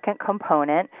the second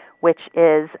component, which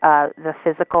is the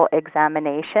physical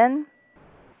examination.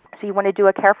 So you want to do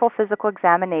a careful physical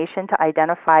examination to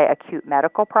identify acute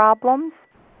medical problems,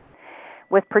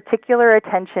 with particular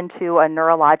attention to a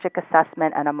neurologic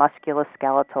assessment and a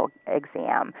musculoskeletal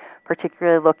exam,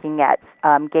 particularly looking at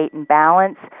gait and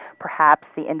balance. Perhaps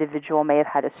the individual may have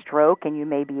had a stroke, and you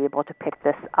may be able to pick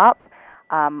this up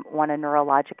on a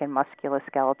neurologic and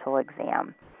musculoskeletal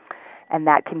exam. And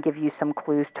that can give you some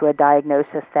clues to a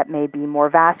diagnosis that may be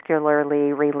more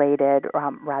vascularly related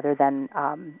rather than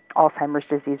Alzheimer's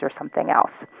disease or something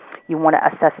else. You want to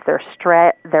assess their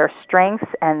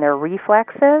strengths and their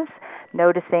reflexes,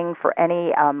 noticing for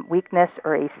any weakness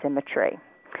or asymmetry.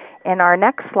 In our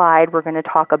next slide, we're going to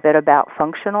talk a bit about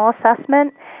functional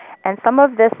assessment. And some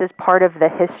of this is part of the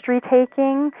history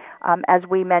taking, as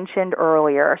we mentioned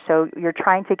earlier. So you're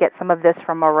trying to get some of this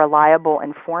from a reliable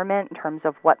informant in terms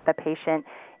of what the patient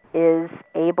is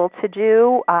able to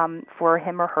do for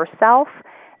him or herself.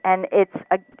 And it's,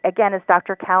 again, as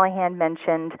Dr. Callahan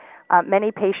mentioned,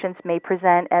 many patients may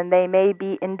present and they may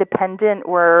be independent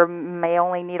or may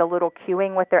only need a little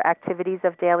cueing with their activities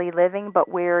of daily living, but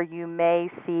where you may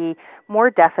see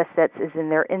more deficits is in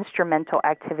their instrumental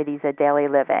activities of daily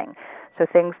living. So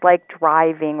things like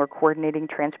driving or coordinating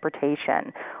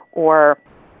transportation or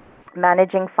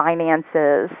managing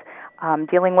finances,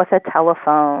 dealing with a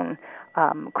telephone,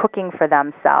 cooking for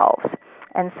themselves.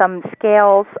 And some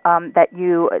scales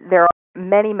there are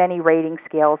many rating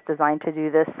scales designed to do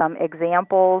this. Some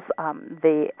examples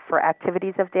for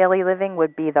activities of daily living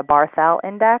would be the Barthel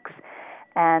Index,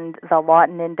 and the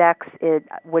Lawton Index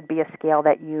would be a scale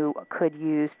that you could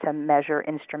use to measure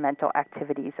instrumental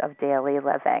activities of daily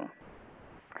living.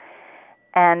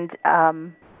 And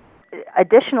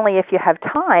additionally, if you have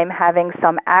time, having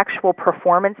some actual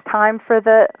performance time for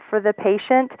the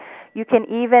patient, you can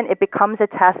it becomes a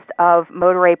test of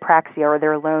motor apraxia, or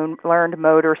their learned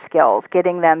motor skills,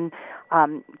 getting them,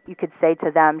 you could say to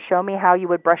them, show me how you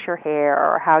would brush your hair,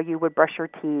 or how you would brush your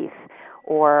teeth,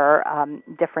 or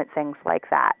different things like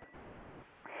that.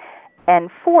 And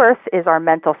fourth is our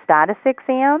mental status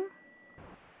exam.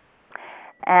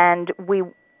 And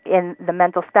in the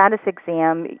mental status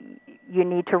exam, you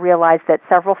need to realize that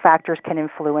several factors can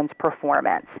influence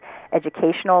performance: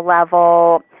 educational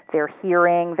level, their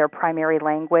hearing, their primary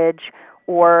language,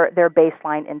 or their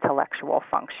baseline intellectual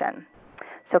function.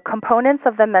 So components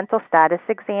of the mental status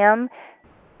exam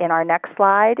in our next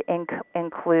slide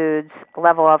includes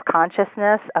level of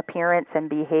consciousness, appearance and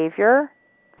behavior,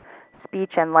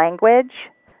 speech and language,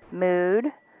 mood,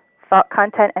 thought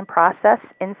content and process,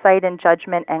 insight and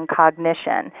judgment, and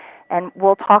cognition. And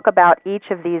we'll talk about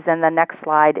each of these in the next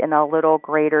slide in a little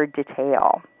greater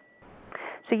detail.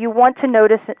 So you want to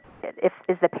notice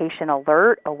is the patient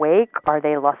alert, awake, are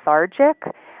they lethargic,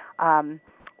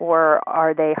 or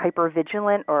are they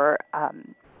hypervigilant or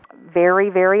very,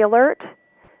 very alert?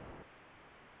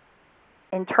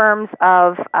 In terms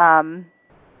of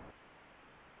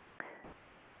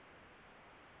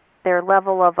their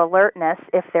level of alertness,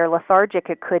 if they're lethargic,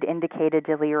 it could indicate a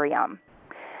delirium.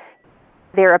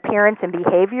 Their appearance and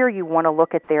behavior, you want to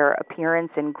look at their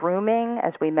appearance and grooming,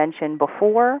 as we mentioned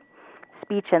before.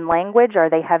 Speech and language, are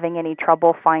they having any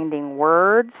trouble finding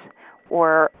words,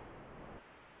 or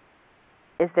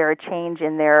is there a change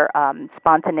in their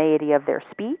spontaneity of their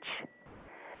speech?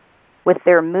 With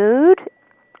their mood,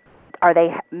 are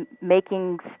they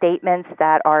making statements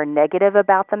that are negative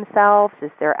about themselves?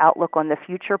 Is their outlook on the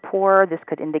future poor? This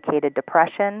could indicate a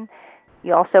depression.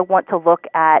 You also want to look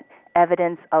at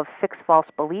evidence of fixed false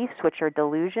beliefs, which are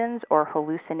delusions, or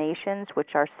hallucinations,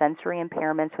 which are sensory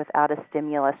impairments without a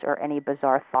stimulus or any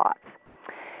bizarre thoughts.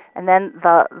 And then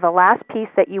the last piece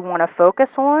that you want to focus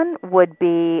on would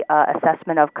be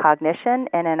assessment of cognition.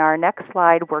 And in our next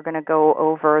slide, we're going to go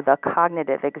over the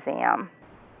cognitive exam.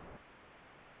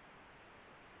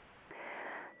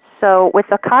 So with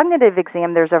the cognitive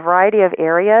exam, there's a variety of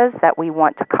areas that we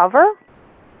want to cover.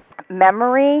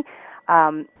 memory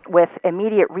with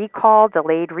immediate recall,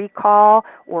 delayed recall,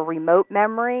 or remote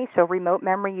memory. So remote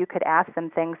memory, you could ask them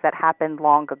things that happened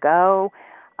long ago.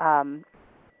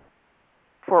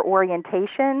 For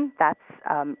orientation, that's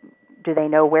do they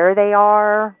know where they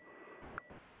are?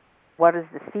 What is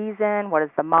the season? What is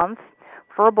the month?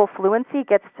 Verbal fluency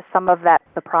gets to some of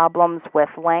the problems with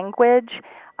language.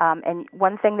 And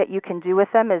one thing that you can do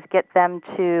with them is get them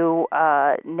to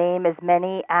name as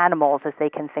many animals as they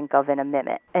can think of in a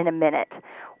minute,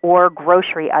 or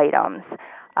grocery items.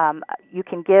 You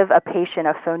can give a patient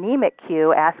a phonemic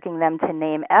cue asking them to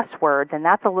name S words, and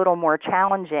that's a little more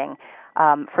challenging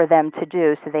for them to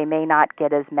do, so they may not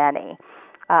get as many.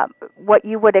 What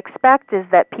you would expect is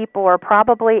that people are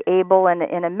probably able in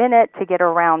a minute to get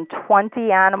around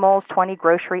 20 animals, 20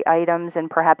 grocery items, and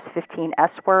perhaps 15 S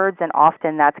words, and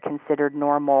often that's considered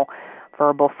normal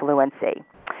verbal fluency.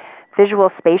 Visual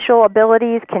spatial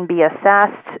abilities can be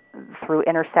assessed through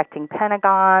intersecting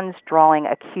pentagons, drawing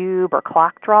a cube, or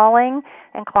clock drawing,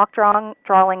 and clock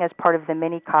drawing is part of the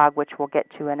mini-cog, which we'll get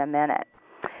to in a minute.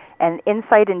 And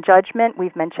insight and judgment,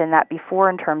 we've mentioned that before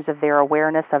in terms of their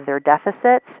awareness of their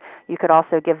deficits. You could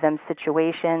also give them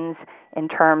situations in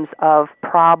terms of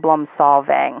problem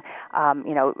solving.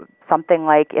 Something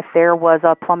like, if there was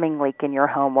a plumbing leak in your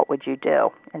home, what would you do?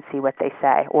 And see what they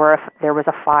say. Or if there was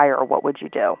a fire, what would you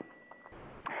do?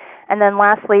 And then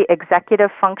lastly, executive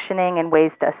functioning and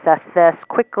ways to assess this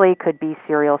quickly could be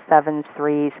serial 7s,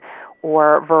 3s,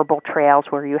 or verbal trails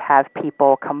where you have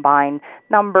people combine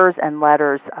numbers and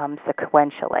letters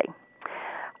sequentially.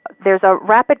 There's a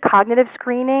rapid cognitive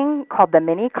screening called the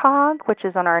mini-cog, which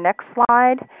is on our next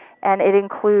slide, and it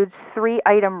includes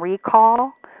 3-item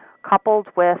recall coupled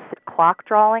with clock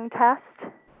drawing test.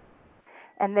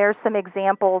 And there's some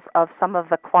examples of some of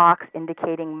the clocks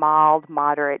indicating mild,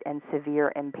 moderate, and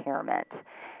severe impairment.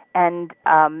 And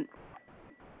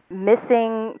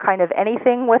missing kind of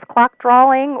anything with clock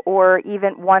drawing or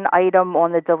even one item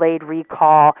on the delayed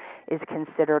recall is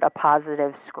considered a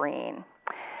positive screen.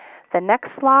 The next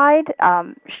slide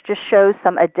just shows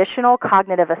some additional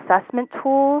cognitive assessment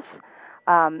tools.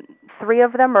 3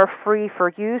 of them are free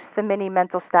for use. The mini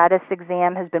mental status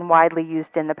exam has been widely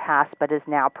used in the past but is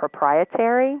now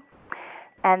proprietary.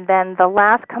 And then the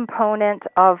last component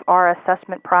of our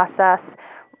assessment process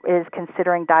is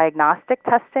considering diagnostic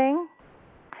testing.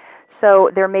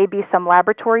 So there may be some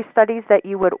laboratory studies that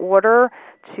you would order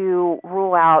to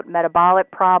rule out metabolic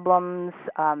problems,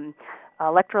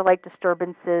 electrolyte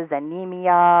disturbances,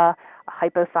 anemia,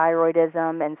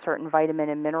 hypothyroidism, and certain vitamin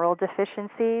and mineral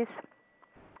deficiencies.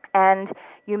 And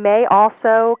you may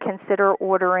also consider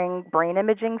ordering brain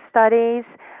imaging studies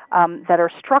that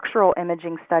are structural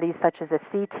imaging studies such as a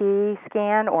CT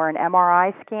scan or an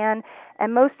MRI scan.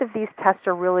 And most of these tests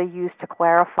are really used to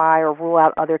clarify or rule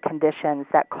out other conditions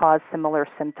that cause similar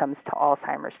symptoms to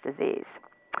Alzheimer's disease.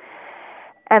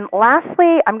 And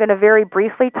lastly, I'm going to very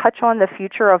briefly touch on the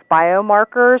future of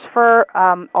biomarkers for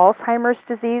Alzheimer's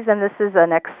disease, and this is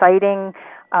an exciting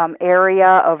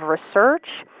area of research.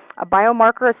 A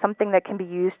biomarker is something that can be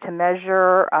used to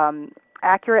measure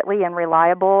accurately and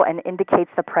reliable and indicates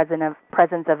the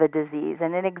presence of a disease.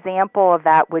 And an example of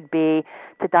that would be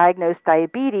to diagnose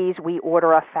diabetes, we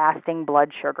order a fasting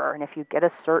blood sugar. And if you get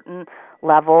a certain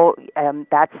level,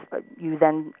 you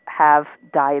then have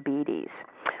diabetes.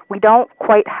 We don't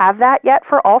quite have that yet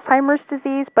for Alzheimer's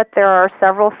disease, but there are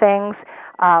several things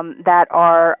that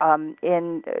are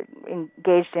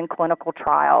engaged in clinical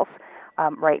trials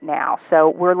right now.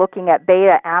 So we're looking at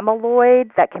beta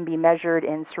amyloid that can be measured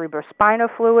in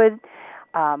cerebrospinal fluid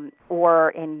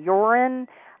or in urine.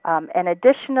 And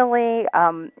additionally,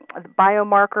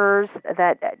 biomarkers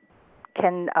that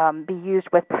can be used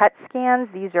with PET scans.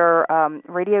 These are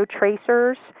radio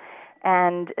tracers.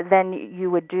 And then you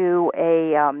would do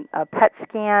a PET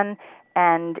scan,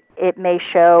 and it may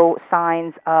show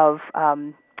signs of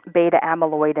beta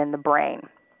amyloid in the brain.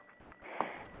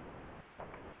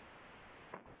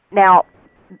 Now,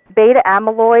 beta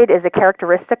amyloid is a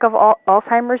characteristic of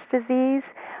Alzheimer's disease,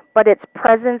 but its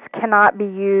presence cannot be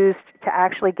used to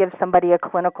actually give somebody a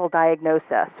clinical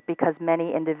diagnosis because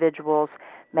many individuals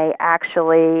may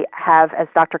actually have, as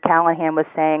Dr. Callahan was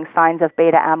saying, signs of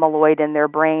beta amyloid in their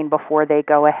brain before they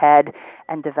go ahead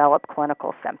and develop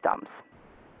clinical symptoms.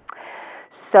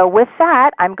 So with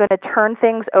that, I'm going to turn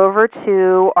things over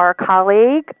to our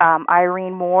colleague,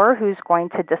 Irene Moore, who's going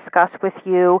to discuss with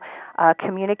you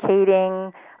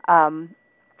communicating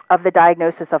of the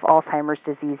diagnosis of Alzheimer's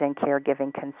disease and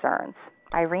caregiving concerns.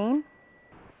 Irene?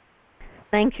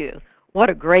 Thank you. What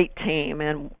a great team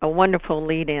and a wonderful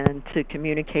lead-in to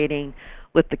communicating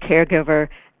with the caregiver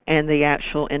and the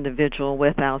actual individual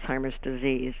with Alzheimer's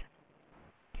disease.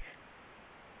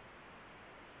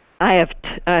 I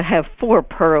have 4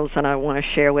 pearls that I want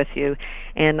to share with you,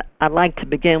 and I'd like to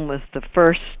begin with the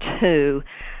first 2.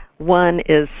 One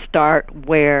is start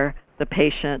where the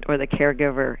patient or the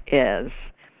caregiver is.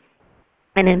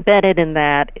 And embedded in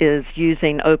that is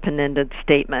using open-ended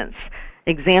statements.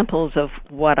 Examples of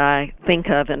what I think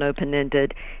of in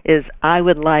open-ended is, I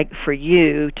would like for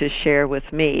you to share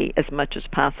with me as much as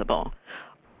possible.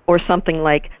 Or something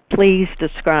like, please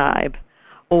describe.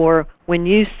 Or when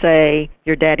you say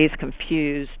your daddy's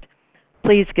confused,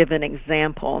 please give an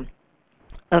example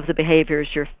of the behaviors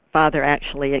your father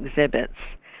actually exhibits.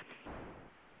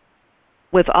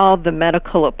 With all the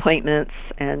medical appointments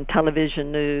and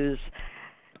television news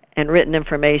and written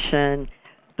information,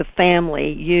 the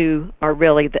family, you are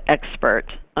really the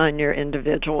expert on your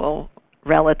individual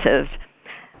relative.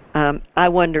 I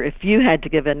wonder if you had to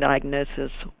give a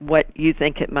diagnosis, what you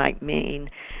think it might mean.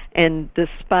 And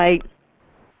despite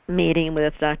meeting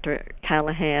with Dr.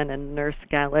 Callahan and Nurse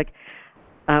Gallick,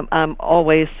 I'm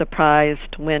always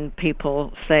surprised when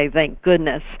people say, thank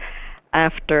goodness,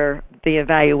 after the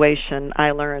evaluation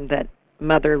I learned that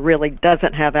mother really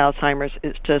doesn't have Alzheimer's,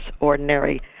 it's just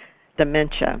ordinary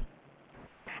dementia.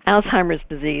 Alzheimer's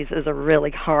disease is a really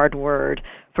hard word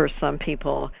for some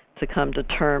people to come to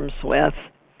terms with.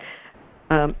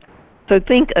 So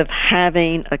think of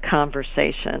having a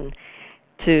conversation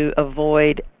to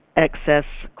avoid excess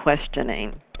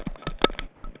questioning.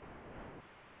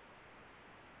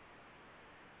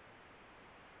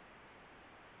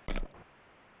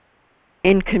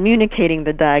 In communicating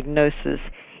the diagnosis,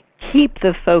 keep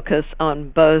the focus on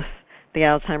both the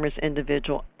Alzheimer's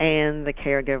individual and the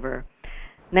caregiver.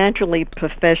 Naturally,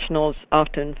 professionals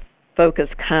often focus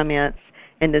comments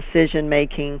and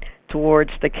decision-making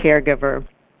towards the caregiver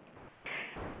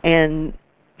and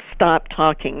stop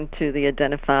talking to the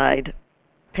identified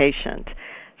patient.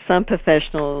 Some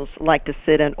professionals like to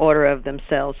sit in order of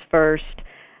themselves first,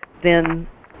 then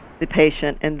the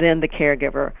patient, and then the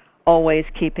caregiver, always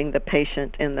keeping the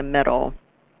patient in the middle.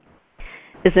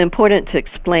 It's important to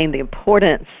explain the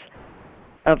importance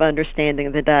of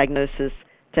understanding the diagnosis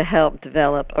to help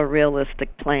develop a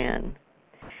realistic plan.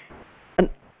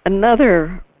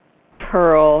 Another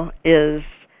pearl is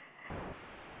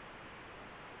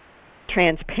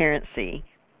transparency.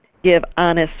 Give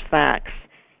honest facts.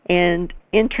 And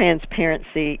in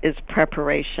transparency is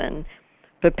preparation.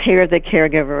 Prepare the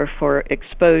caregiver for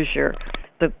exposure,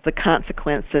 the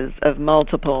consequences of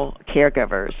multiple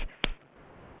caregivers.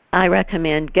 I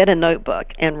recommend get a notebook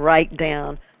and write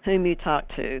down whom you talk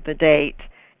to, the date,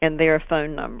 and their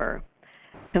phone number.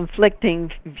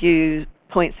 Conflicting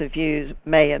points of view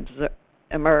may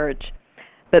emerge,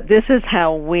 but this is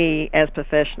how we as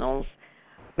professionals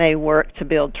may work to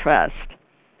build trust.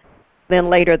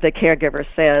 Then later the caregiver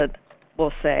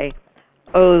will say,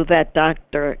 oh, that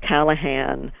Dr.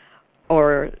 Callahan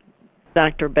or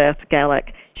Dr. Beth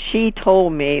Gallick, she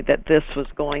told me that this was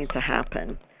going to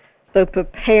happen. So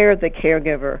prepare the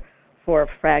caregiver for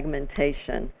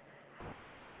fragmentation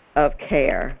of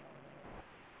care.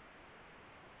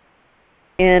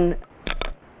 In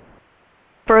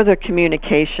further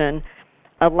communication,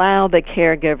 allow the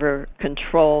caregiver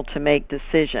control to make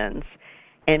decisions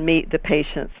and meet the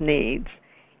patient's needs,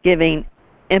 giving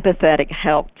empathetic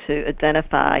help to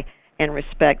identify and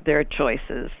respect their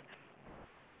choices.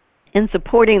 In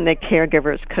supporting the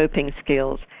caregiver's coping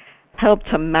skills, help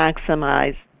to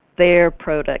maximize their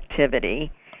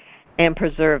productivity and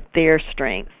preserve their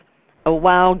strengths. A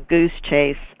wild goose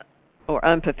chase or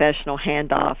unprofessional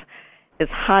handoff is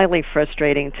highly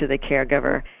frustrating to the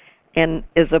caregiver and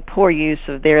is a poor use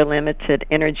of their limited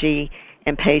energy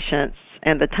and patience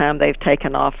and the time they've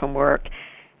taken off from work.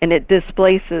 And it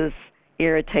displaces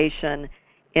irritation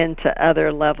into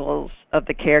other levels of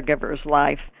the caregiver's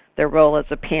life, their role as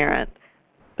a parent,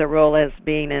 their role as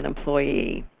being an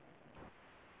employee.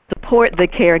 Support the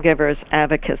caregiver's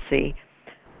advocacy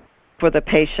for the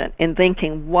patient in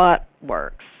thinking what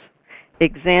works.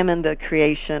 Examine the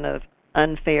creation of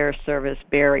unfair service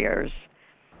barriers.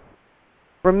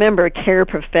 Remember, care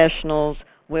professionals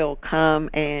will come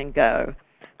and go,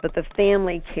 but the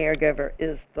family caregiver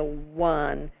is the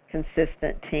one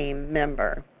consistent team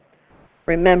member.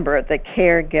 Remember, the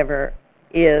caregiver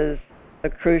is a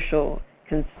crucial,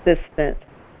 consistent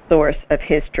source of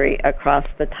history across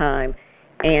the time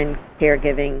and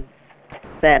caregiving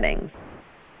settings.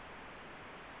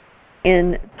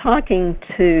 In talking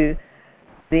to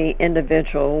the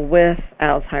individual with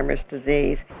Alzheimer's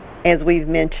disease, as we've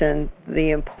mentioned,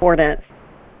 the importance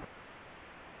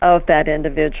of that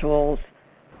individual's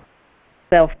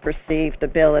self-perceived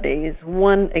abilities.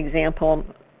 One example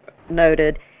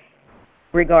noted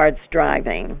regards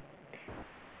driving.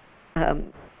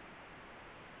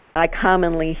 I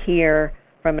commonly hear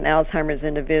from an Alzheimer's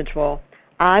individual,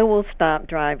 I will stop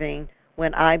driving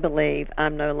when I believe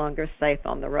I'm no longer safe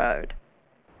on the road.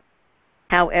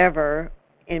 However,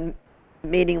 in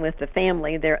meeting with the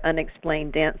family, there are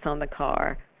unexplained dents on the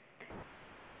car.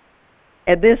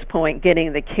 At this point,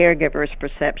 getting the caregiver's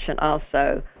perception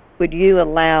also, would you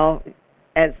allow,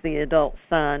 as the adult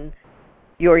son,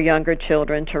 your younger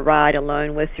children to ride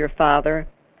alone with your father?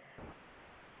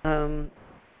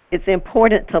 It's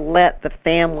important to let the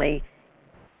family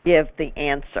give the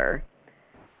answer.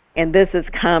 And this is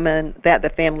common that the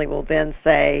family will then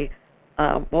say,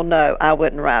 well, no, I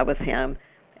wouldn't ride with him.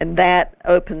 And that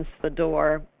opens the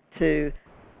door to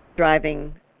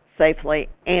driving safely.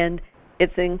 And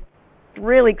it's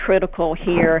really critical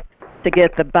here to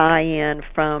get the buy-in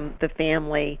from the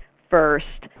family first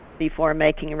before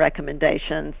making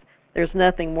recommendations. There's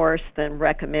nothing worse than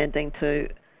recommending to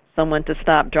someone to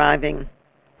stop driving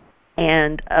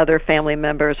and other family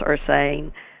members are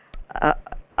saying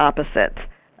opposite.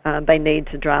 They need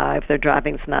to drive. Their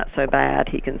driving's not so bad.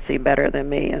 He can see better than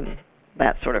me and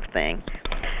that sort of thing.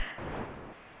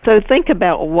 So think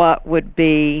about what would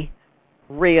be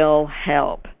real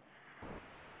help.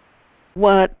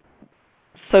 What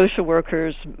social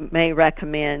workers may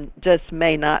recommend just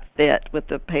may not fit with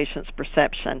the patient's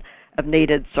perception of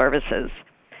needed services.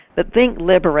 But think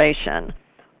liberation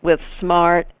with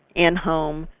smart,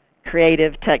 in-home,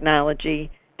 creative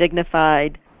technology,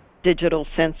 dignified digital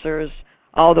sensors,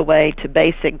 all the way to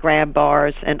basic grab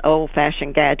bars and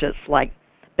old-fashioned gadgets like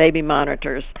baby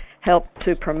monitors help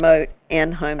to promote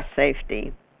in-home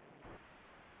safety.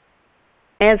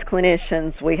 As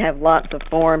clinicians, we have lots of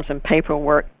forms and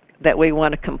paperwork that we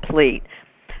want to complete.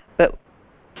 But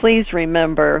please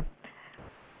remember,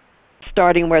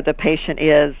 starting where the patient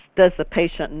is, does the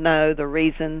patient know the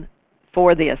reason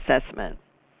for the assessment?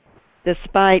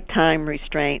 Despite time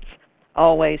restraints,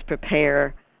 always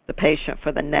prepare the patient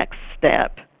for the next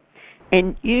step.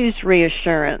 And use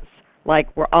reassurance,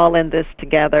 like we're all in this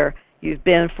together. You've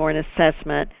been for an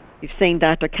assessment. You've seen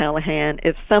Dr. Callahan.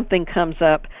 If something comes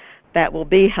up that will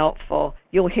be helpful,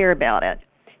 you'll hear about it.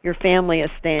 Your family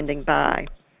is standing by.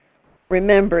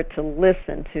 Remember to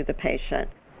listen to the patient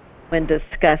when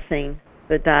discussing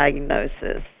the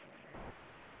diagnosis.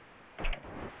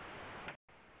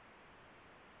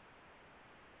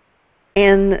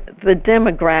 And the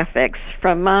demographics,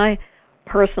 from my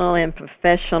personal and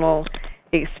professional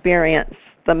experience,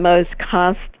 the most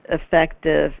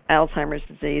cost-effective Alzheimer's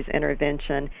disease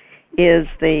intervention is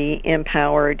the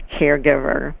empowered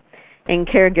caregiver. And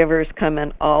caregivers come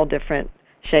in all different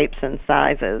shapes and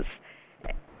sizes.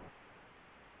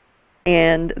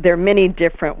 And there are many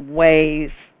different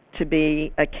ways to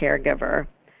be a caregiver.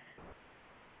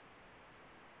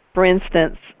 For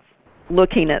instance,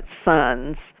 looking at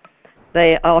sons,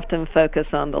 they often focus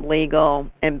on the legal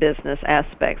and business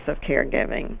aspects of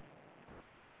caregiving.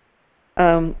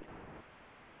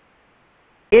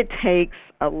 It takes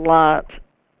a lot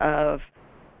of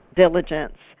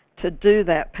diligence to do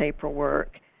that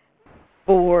paperwork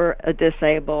for a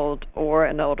disabled or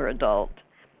an older adult.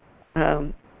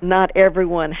 Not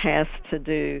everyone has to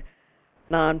do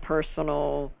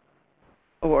non-personal,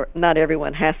 or not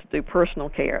everyone has to do personal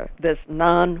care. This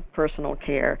non-personal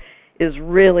care is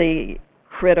really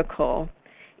critical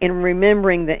in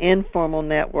remembering the informal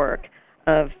network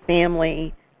of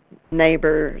family,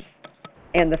 neighbors,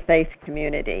 and the faith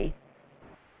community.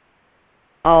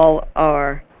 All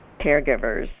are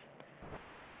caregivers.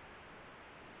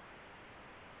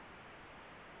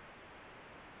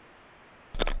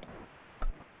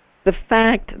 The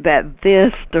fact that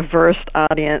this diverse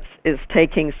audience is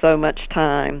taking so much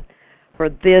time for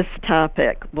this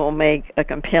topic will make a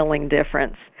compelling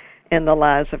difference in the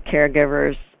lives of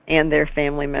caregivers and their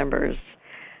family members.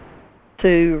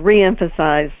 To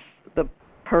reemphasize the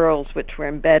pearls which were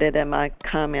embedded in my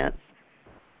comments,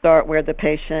 start where the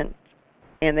patient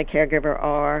and the caregiver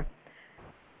are.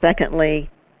 Secondly,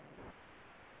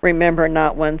 remember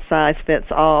not one size fits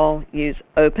all. Use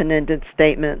open-ended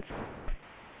statements.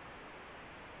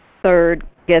 Third,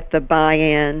 get the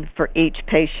buy-in for each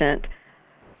patient.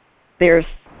 There's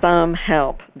some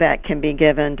help that can be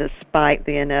given despite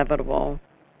the inevitable.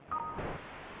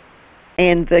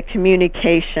 And the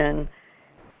communication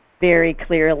very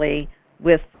clearly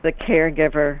with the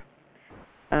caregiver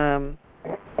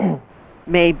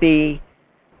may be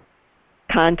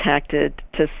contacted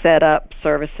to set up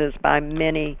services by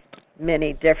many,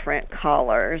 many different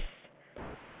callers.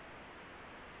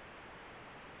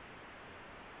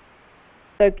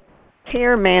 So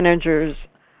care managers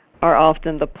are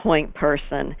often the point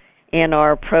person and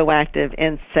are proactive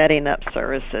in setting up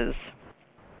services.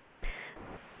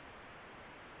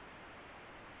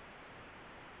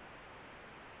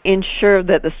 Ensure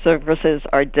that the services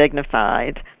are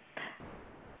dignified.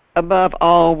 Above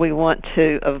all, we want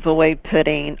to avoid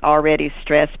putting already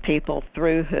stressed people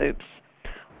through hoops.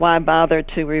 Why bother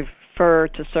to refer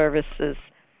to services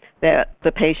that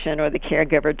the patient or the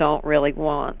caregiver don't really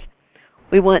want?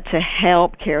 We want to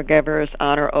help caregivers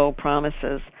honor old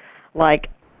promises, like,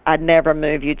 I'd never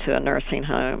move you to a nursing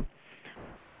home.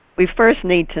 We first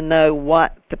need to know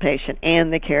what the patient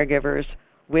and the caregiver's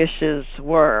wishes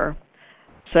were,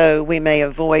 so we may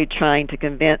avoid trying to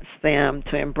convince them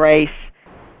to embrace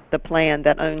the plan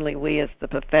that only we as the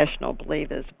professional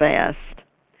believe is best.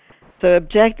 So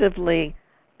objectively,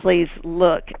 please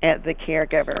look at the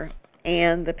caregiver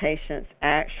and the patient's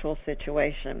actual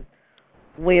situation.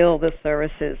 Will the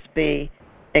services be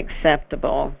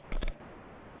acceptable?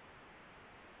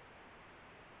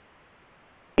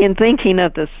 In thinking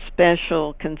of the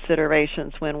special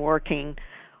considerations when working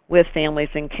with families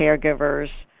and caregivers,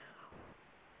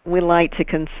 we like to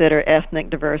consider ethnic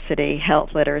diversity,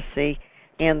 health literacy,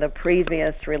 and the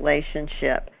previous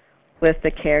relationship with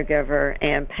the caregiver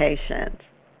and patient.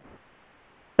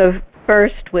 So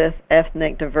first, with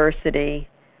ethnic diversity,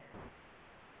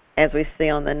 as we see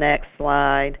on the next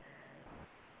slide,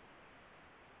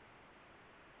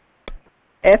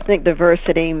 ethnic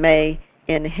diversity may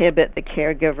inhibit the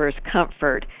caregiver's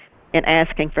comfort in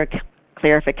asking for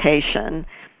clarification.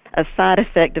 A side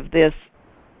effect of this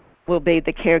will be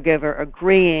the caregiver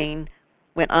agreeing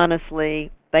when honestly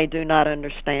they do not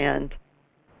understand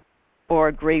or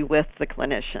agree with the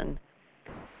clinician.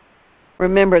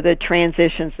 Remember, the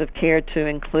transitions of care to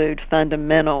include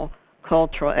fundamental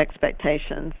cultural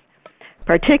expectations,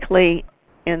 particularly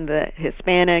in the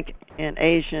Hispanic and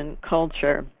Asian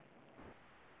culture.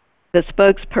 The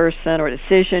spokesperson or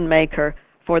decision maker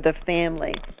for the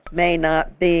family may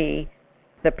not be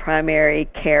the primary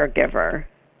caregiver.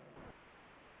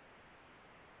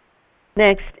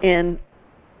 Next, in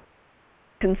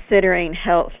considering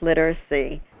health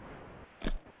literacy,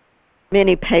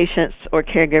 many patients or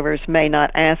caregivers may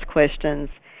not ask questions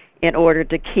in order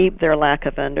to keep their lack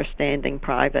of understanding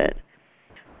private.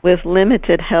 With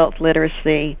limited health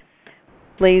literacy,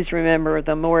 please remember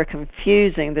the more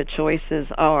confusing the choices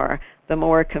are, the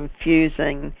more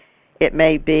confusing it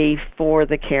may be for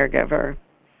the caregiver.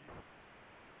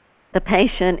 The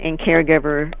patient and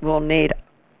caregiver will need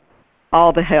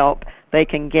all the help they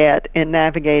can get in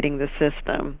navigating the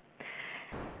system.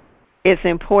 It's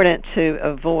important to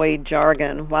avoid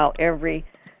jargon. While every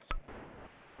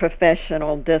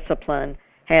professional discipline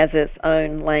has its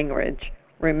own language,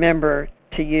 remember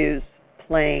to use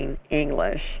plain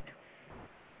English.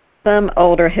 Some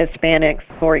older Hispanics,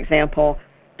 for example,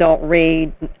 don't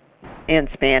read in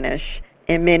Spanish,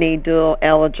 and many dual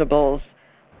eligibles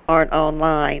aren't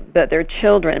online, but their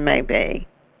children may be.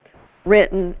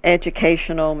 Written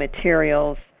educational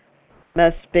materials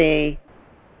must be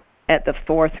at the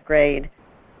 4th grade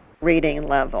reading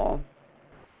level.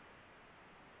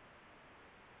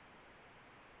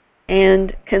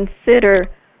 And consider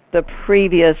the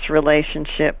previous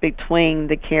relationship between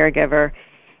the caregiver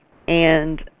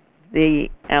and the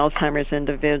Alzheimer's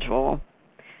individual.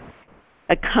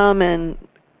 A common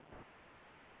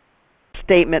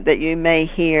statement that you may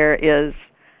hear is,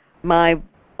 my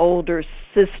older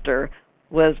sister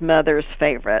was mother's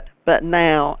favorite, but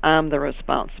now I'm the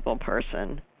responsible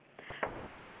person.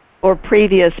 Or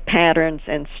previous patterns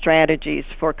and strategies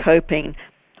for coping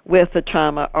with the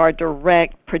trauma are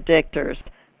direct predictors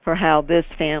for how this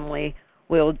family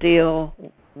will deal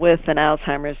with an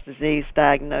Alzheimer's disease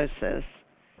diagnosis.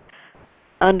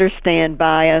 Understand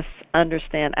bias,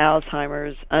 understand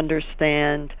Alzheimer's,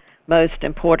 understand, most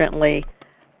importantly,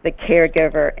 the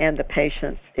caregiver and the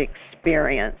patient's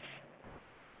experience.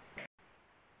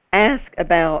 Ask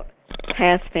about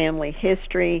past family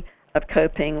history of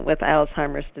coping with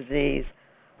Alzheimer's disease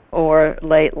or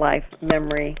late life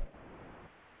memory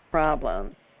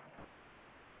problems.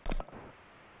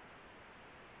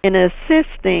 In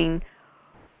assisting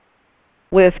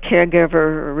with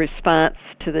caregiver response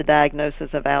to the diagnosis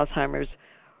of Alzheimer's,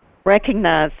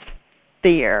 recognize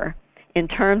fear in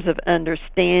terms of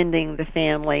understanding the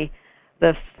family,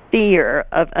 the fear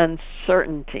of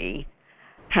uncertainty.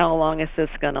 How long is this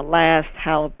going to last?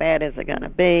 How bad is it going to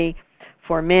be?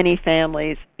 For many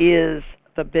families is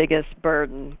the biggest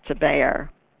burden to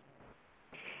bear.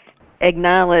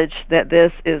 Acknowledge that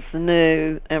this is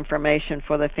new information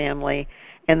for the family,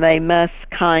 and they must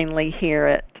kindly hear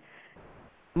it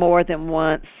more than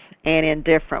once and in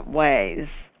different ways.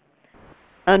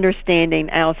 Understanding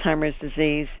Alzheimer's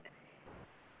disease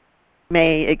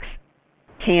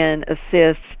can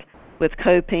assist with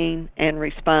coping and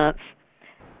response,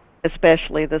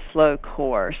 especially the slow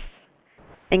course.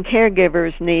 And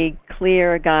caregivers need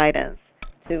clear guidance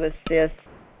to assist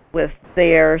with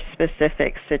their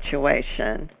specific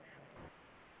situation.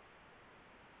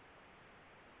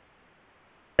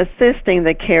 Assisting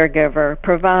the caregiver,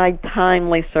 provide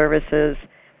timely services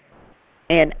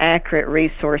and accurate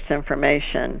resource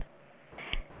information.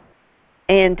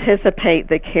 Anticipate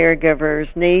the caregiver's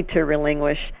need to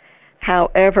relinquish.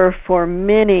 However, for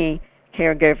many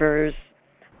caregivers,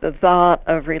 the thought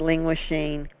of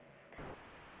relinquishing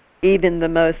even the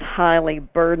most highly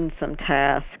burdensome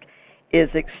task is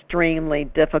extremely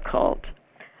difficult.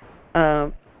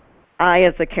 I,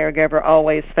 as a caregiver,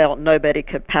 always felt nobody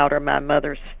could powder my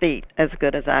mother's feet as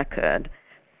good as I could.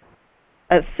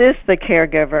 Assist the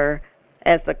caregiver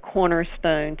as the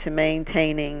cornerstone to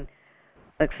maintaining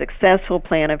a successful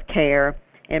plan of care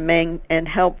and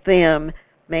help them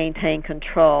maintain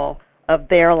control of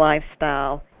their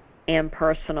lifestyle and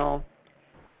personal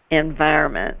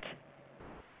environment.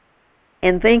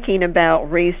 And thinking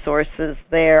about resources,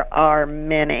 there are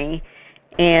many,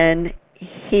 and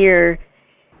here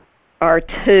are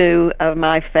two of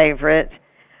my favorite.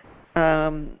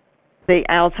 The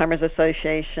Alzheimer's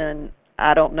Association,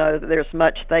 I don't know that there's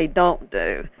much they don't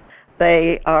do.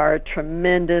 They are a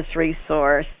tremendous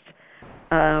resource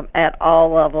at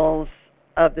all levels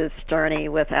of this journey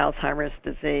with Alzheimer's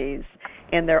disease,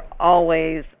 and they're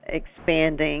always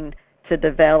expanding to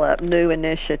develop new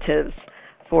initiatives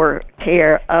for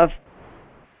care of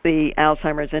the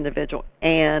Alzheimer's individual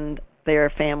and their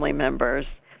family members.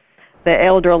 The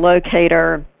Elder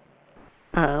Locator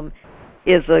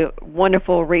is a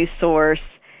wonderful resource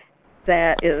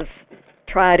that is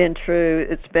tried and true.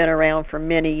 It's been around for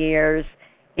many years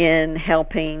in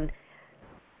helping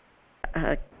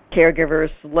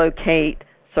caregivers locate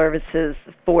services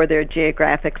for their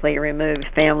geographically removed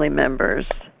family members.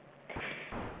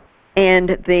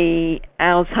 And the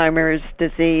Alzheimer's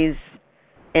Disease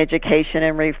Education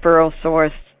and Referral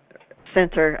Source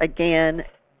Center, again,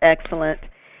 excellent,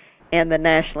 and the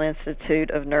National Institute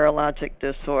of Neurologic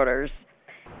Disorders.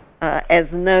 As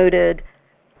noted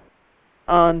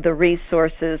on the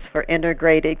Resources for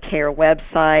Integrated Care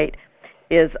website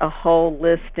is a whole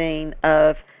listing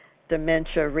of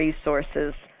dementia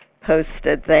resources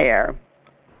posted there.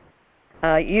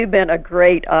 You've been a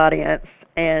great audience,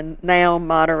 and now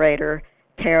moderator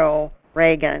Carol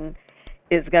Reagan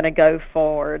is going to go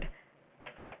forward.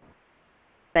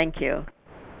 Thank you.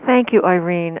 Thank you,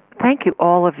 Irene. Thank you,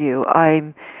 all of you.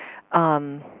 I'm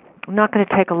not going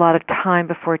to take a lot of time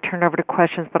before I turn over to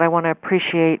questions, but I want to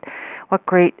appreciate what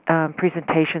great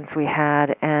presentations we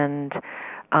had and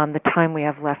the time we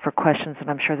have left for questions, and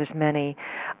I'm sure there's many.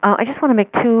 I just want to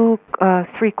make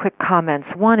three quick comments.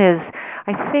 One is,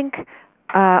 I think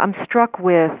I'm struck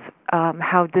with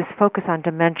how this focus on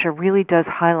dementia really does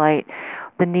highlight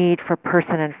the need for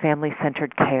person and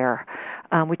family-centered care.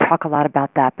 We talk a lot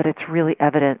about that, but it's really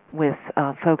evident with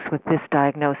folks with this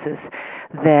diagnosis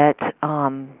that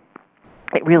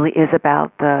it really is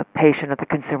about the patient or the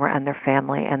consumer and their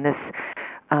family, and this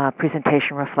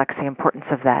presentation reflects the importance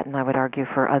of that, and I would argue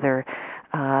for other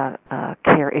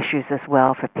care issues as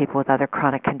well for people with other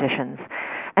chronic conditions.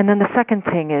 And then the second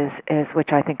thing is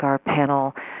which I think our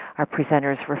panel, our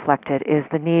presenters reflected, is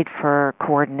the need for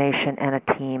coordination and a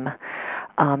team.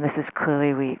 This is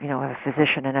clearly, we have a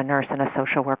physician and a nurse and a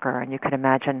social worker, and you can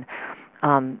imagine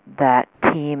that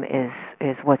team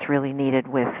is what's really needed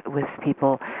with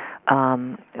people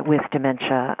with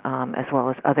dementia, as well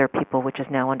as other people, which is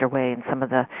now underway in some of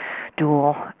the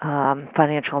dual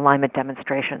financial alignment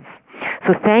demonstrations.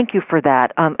 So thank you for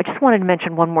that. I just wanted to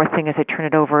mention one more thing as I turn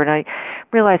it over, and I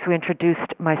realize we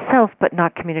introduced myself, but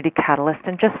not Community Catalyst.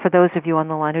 And just for those of you on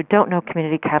the line who don't know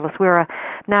Community Catalyst, we're a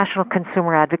national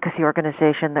consumer advocacy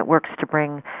organization that works to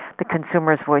bring the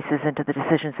consumers' voices into the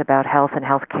decisions about health and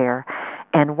health care.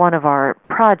 And one of our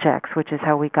projects, which is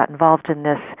how we got involved in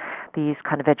these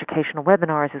kind of educational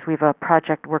webinars, is we have a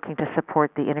project working to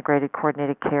support the integrated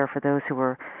coordinated care for those who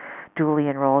are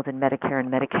dually enrolled in Medicare and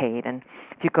Medicaid. And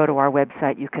if you go to our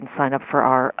website, you can sign up for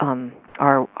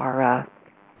our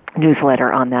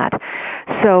newsletter on that.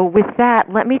 So with that,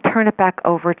 let me turn it back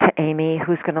over to Amy,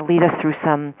 who's going to lead us through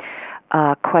some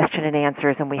question and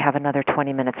answers, and we have another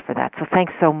 20 minutes for that. So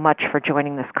thanks so much for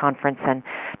joining this conference, and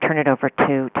turn it over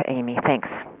to Amy. Thanks.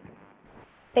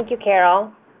 Thank you,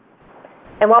 Carol.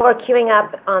 And while we're queuing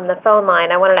up on the phone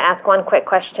line, I wanted to ask one quick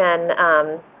question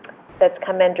that's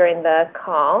come in during the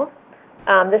call.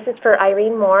 This is for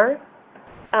Irene Moore.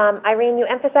 Irene, you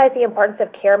emphasize the importance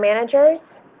of care managers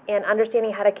and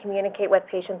understanding how to communicate with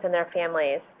patients and their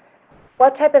families.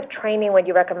 What type of training would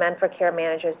you recommend for care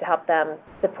managers to help them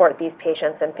support these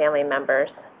patients and family members?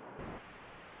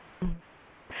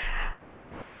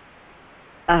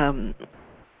 The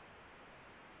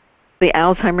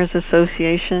Alzheimer's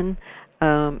Association,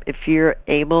 if you're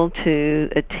able to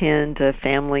attend a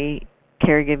family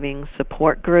caregiving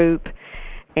support group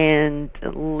and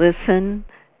listen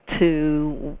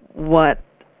to what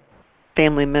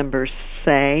family members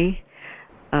say,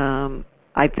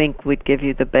 I think would give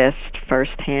you the best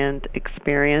firsthand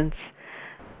experience,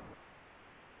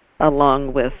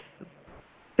 along with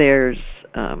there's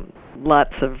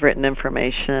lots of written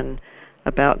information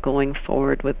about going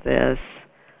forward with this.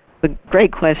 But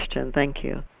great question. Thank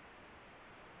you.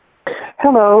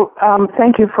 Hello.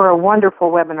 Thank you for a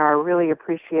wonderful webinar. I really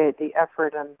appreciate the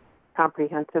effort and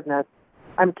comprehensiveness.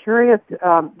 I'm curious,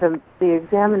 the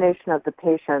examination of the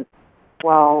patient,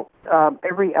 while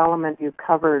every element you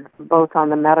covered, both on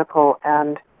the medical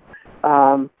and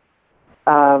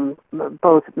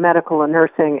both medical and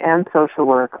nursing and social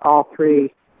work, all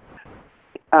three,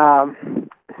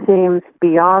 seems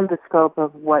beyond the scope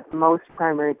of what most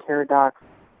primary care docs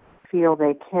feel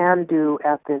they can do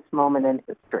at this moment in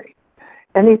history.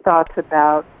 Any thoughts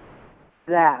about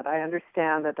that? I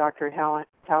understand that Dr.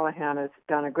 Callahan has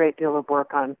done a great deal of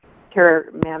work on care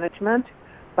management,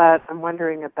 but I'm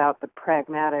wondering about the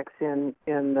pragmatics in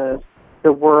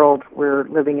the world we're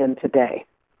living in today.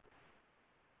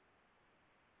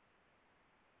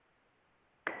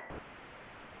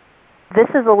 This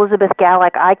is Elizabeth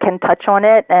Gallek. I can touch on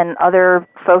it, and other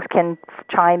folks can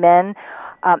chime in.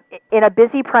 In a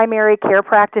busy primary care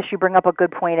practice, you bring up a good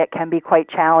point. It can be quite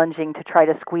challenging to try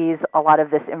to squeeze a lot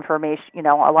of this information,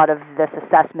 a lot of this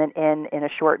assessment in a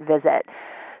short visit.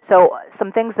 So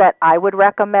some things that I would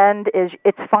recommend is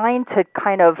it's fine to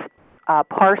kind of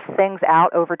parse things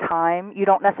out over time. You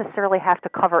don't necessarily have to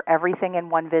cover everything in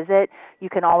one visit. You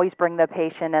can always bring the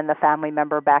patient and the family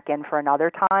member back in for another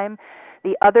time.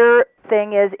 The other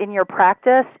thing is in your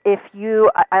practice,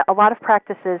 a lot of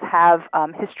practices have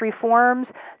history forms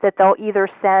that they'll either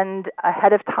send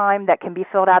ahead of time that can be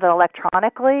filled out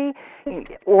electronically,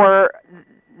 or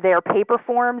they're paper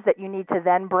forms that you need to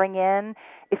then bring in.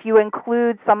 If you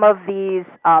include some of these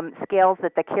scales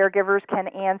that the caregivers can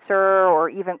answer, or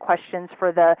even questions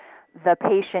for the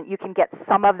patient, you can get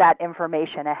some of that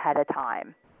information ahead of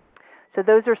time. So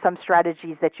those are some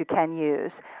strategies that you can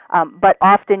use. But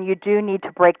often you do need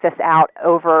to break this out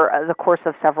over the course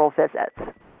of several visits.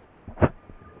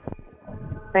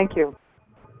 Thank you.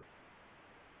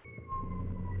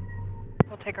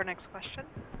 We'll take our next question.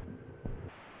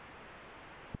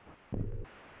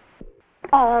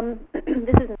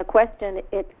 This isn't a question.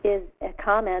 It is a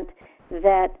comment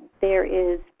that there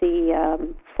is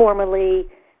formerly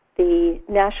the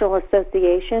National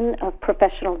Association of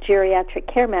Professional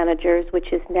Geriatric Care Managers, which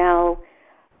has now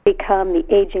become the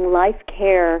Aging Life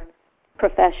Care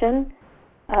profession,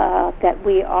 that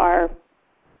we are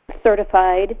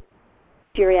certified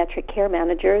geriatric care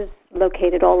managers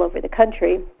located all over the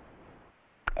country,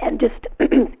 and just,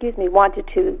 wanted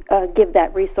to give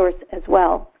that resource as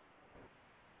well.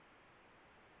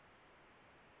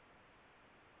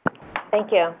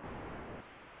 Thank you.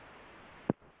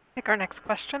 Take our next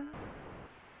question.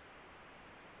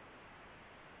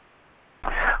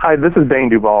 Hi, this is Dane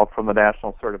Duval from the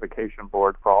National Certification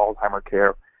Board for Alzheimer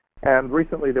Care. And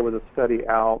recently there was a study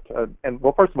out,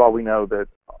 first of all, we know that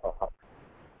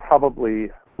probably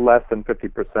less than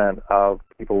 50% of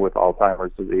people with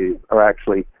Alzheimer's disease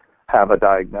actually have a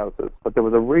diagnosis. But there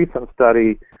was a recent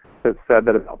study that said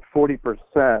that about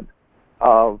 40%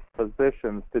 of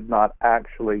physicians did not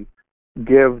actually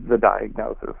give the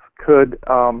diagnosis. Could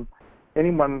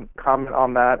anyone comment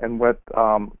on that, and what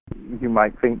you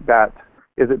might think that,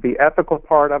 is it the ethical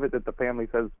part of it that the family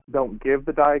says don't give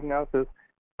the diagnosis?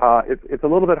 It's a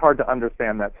little bit hard to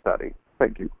understand that study.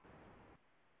 Thank you.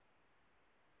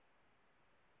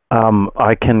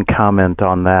 I can comment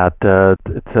on that.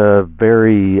 It's a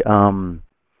very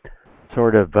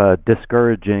sort of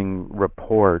discouraging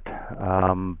report,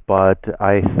 but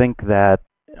I think that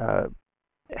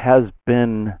has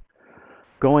been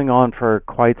going on for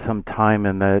quite some time,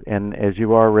 and as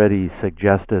you already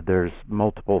suggested, there's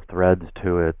multiple threads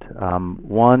to it.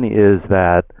 One is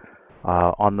that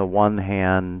on the one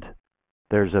hand,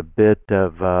 there's a bit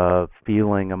of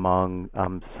feeling among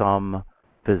some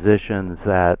physicians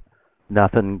that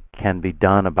nothing can be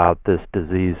done about this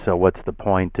disease, so what's the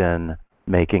point in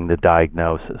making the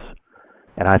diagnosis?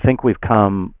 And I think we've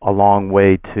come a long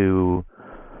way to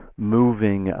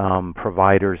moving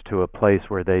providers to a place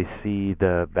where they see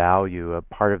the value. A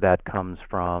part of that comes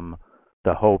from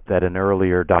the hope that an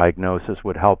earlier diagnosis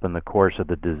would help in the course of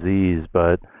the disease.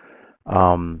 But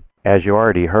as you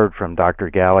already heard from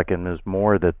Dr. Galik and Ms.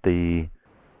 Moore, that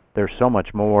there's so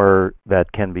much more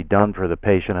that can be done for the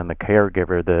patient and the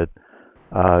caregiver that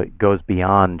goes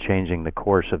beyond changing the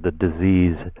course of the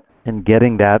disease. And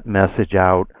getting that message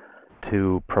out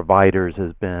to providers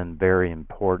has been very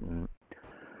important.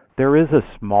 There is a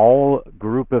small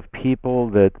group of people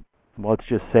that, let's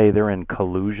just say, they're in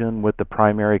collusion with the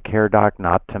primary care doc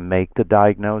not to make the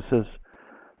diagnosis.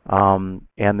 And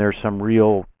there's some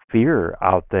real fear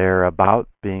out there about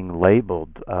being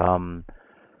labeled.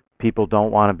 People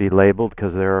don't want to be labeled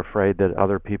because they're afraid that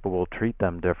other people will treat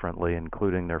them differently,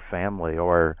 including their family,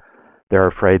 or they're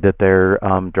afraid that their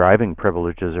driving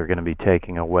privileges are going to be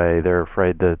taken away. They're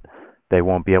afraid that they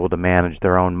won't be able to manage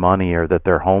their own money or that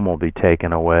their home will be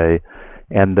taken away.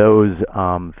 And those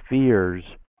fears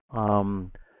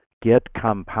get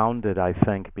compounded, I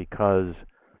think, because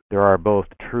there are both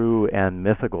true and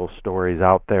mythical stories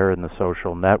out there in the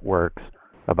social networks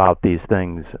about these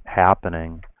things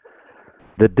happening.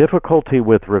 The difficulty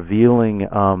with revealing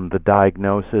the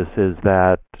diagnosis is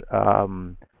that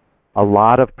a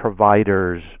lot of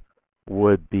providers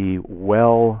would be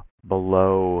well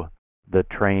below the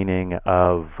training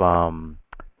of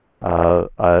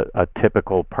a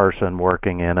typical person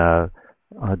working in a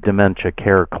dementia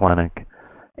care clinic.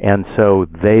 And so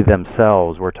they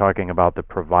themselves, we're talking about the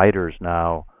providers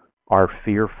now, are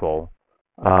fearful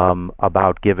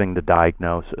about giving the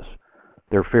diagnosis.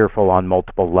 They're fearful on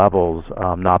multiple levels,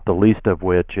 not the least of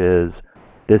which is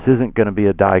this isn't going to be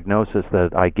a diagnosis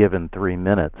that I give in 3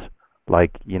 minutes,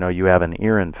 like, you have an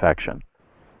ear infection.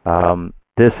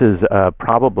 This is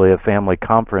probably a family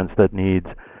conference that needs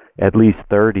at least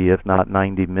 30, if not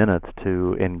 90 minutes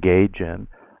to engage in.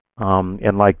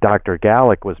 And like Dr.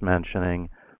 Galik was mentioning,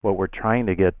 what we're trying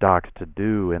to get docs to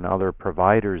do and other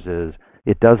providers is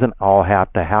it doesn't all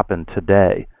have to happen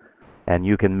today. And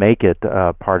you can make it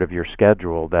part of your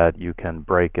schedule that you can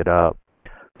break it up.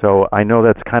 So I know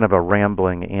that's kind of a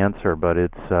rambling answer, but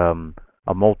it's a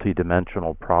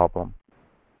multidimensional problem.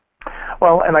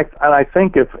 Well, and I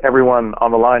think if everyone on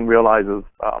the line realizes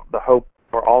the Hope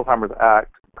for Alzheimer's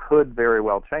Act could very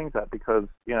well change that, because,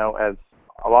 as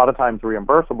a lot of times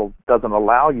reimbursable doesn't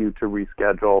allow you to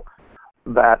reschedule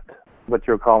that, what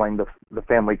you're calling the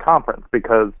family conference,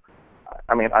 because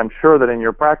I'm sure that in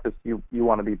your practice you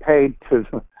want to be paid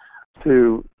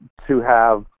to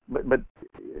have, but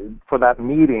for that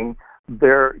meeting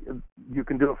there you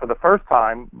can do it for the first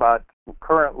time, but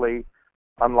currently,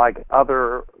 unlike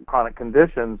other chronic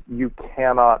conditions, you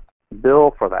cannot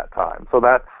bill for that time. So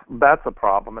that's a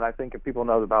problem. And I think if people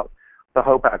know about the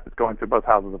HOPE Act that's going through both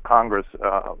houses of Congress,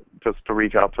 just to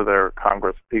reach out to their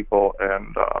Congress people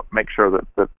and make sure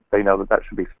that they know that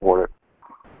should be supported.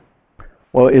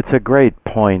 Well, it's a great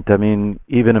point. Even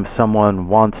if someone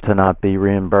wants to not be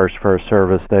reimbursed for a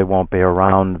service, they won't be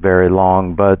around very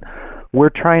long. But we're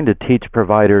trying to teach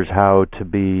providers how to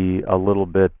be a little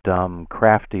bit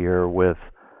craftier with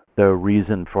the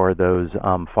reason for those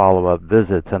follow-up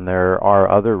visits. And there are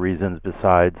other reasons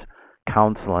besides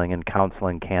counseling, and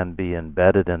counseling can be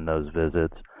embedded in those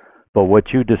visits. But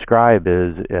what you describe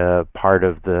is part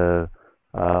of the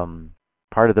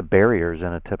barriers in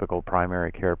a typical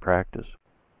primary care practice.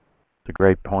 It's a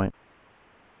great point.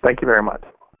 Thank you very much.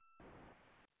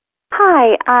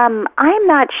 Hi, I'm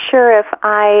not sure if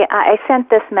I sent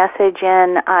this message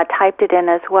in, typed it in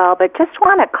as well, but just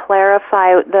want to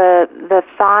clarify the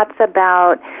thoughts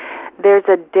about there's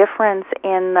a difference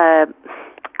in the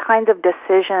kinds of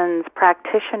decisions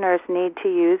practitioners need to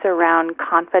use around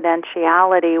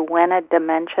confidentiality when a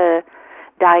dementia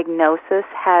diagnosis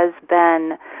has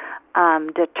been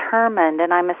determined.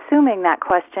 And I'm assuming that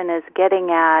question is getting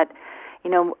at,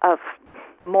 of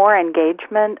more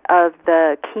engagement of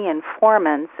the key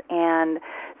informants. And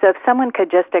so if someone could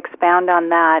just expound on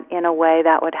that in a way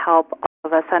that would help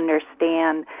all of us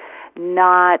understand,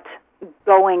 not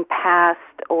going past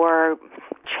or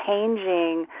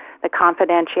changing the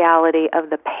confidentiality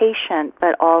of the patient,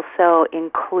 but also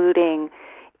including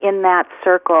in that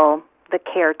circle the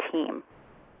care team.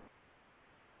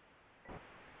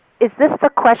 Is this the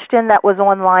question that was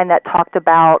online that talked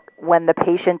about when the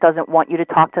patient doesn't want you to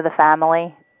talk to the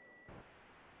family?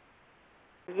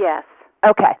 Yes.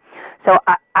 Okay. So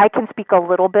I can speak a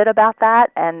little bit about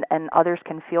that, and others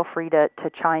can feel free to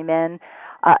chime in.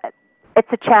 It's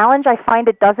a challenge. I find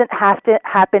it doesn't have to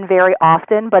happen very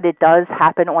often, but it does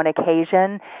happen on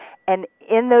occasion. And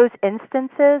in those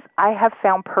instances, I have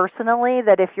found personally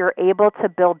that if you're able to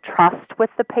build trust with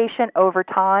the patient over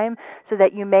time, so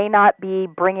that you may not be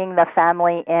bringing the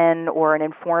family in or an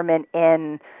informant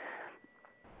in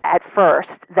at first,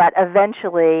 that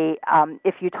eventually,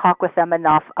 if you talk with them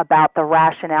enough about the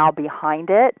rationale behind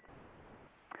it,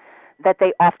 that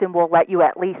they often will let you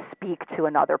at least speak to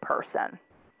another person.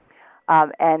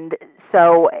 And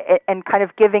kind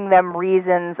of giving them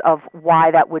reasons of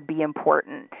why that would be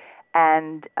important.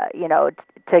 And,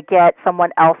 to get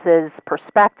someone else's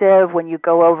perspective when you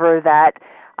go over that,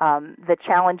 the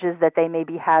challenges that they may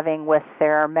be having with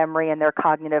their memory and their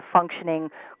cognitive functioning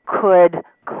could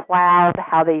cloud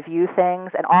how they view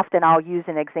things. And often I'll use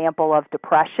an example of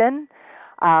depression,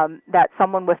 that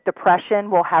someone with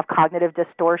depression will have cognitive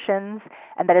distortions,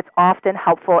 and that it's often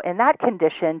helpful in that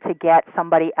condition to get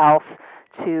somebody else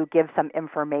to give some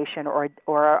information or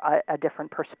a different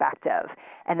perspective,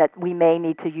 and that we may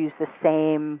need to use the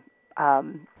same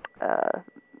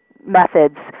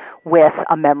methods with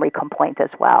a memory complaint as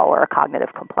well, or a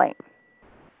cognitive complaint.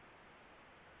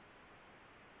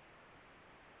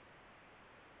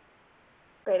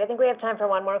 Great. I think we have time for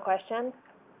one more question.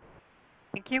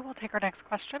 Thank you. We'll take our next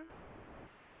question.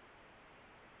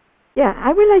 Yeah,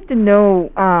 I would like to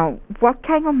know what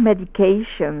kind of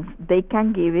medications they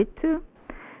can give it to,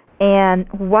 and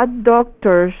what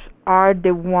doctors are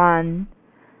the one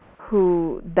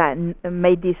who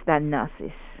made this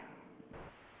diagnosis.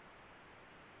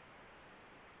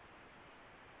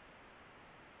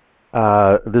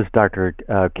 This is Dr.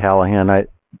 Callahan.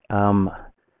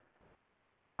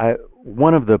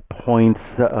 One of the points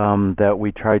that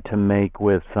we try to make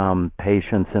with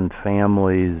patients and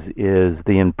families is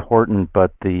the important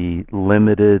but the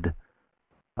limited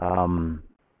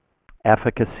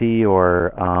efficacy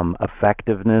or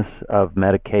effectiveness of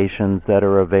medications that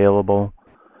are available.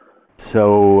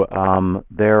 So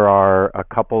there are a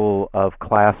couple of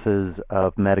classes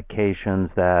of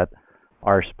medications that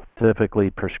are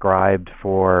specifically prescribed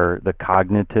for the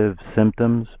cognitive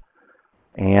symptoms,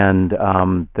 and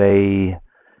they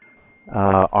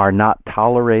are not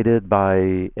tolerated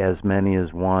by as many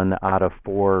as 1 out of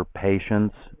 4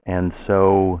 patients. And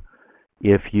so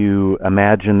if you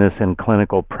imagine this in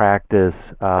clinical practice,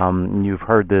 you've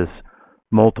heard this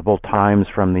multiple times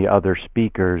from the other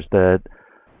speakers, that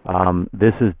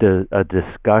this is a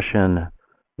discussion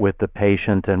with the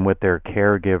patient and with their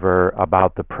caregiver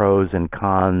about the pros and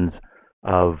cons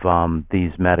of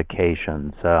these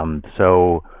medications.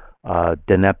 So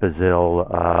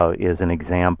donepezil is an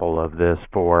example of this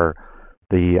for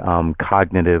the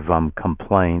cognitive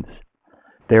complaints.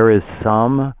 There is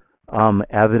some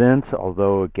evidence,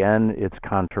 although again it's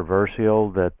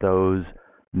controversial, that those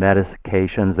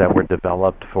medications that were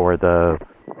developed for the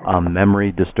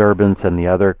memory disturbance and the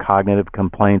other cognitive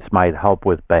complaints might help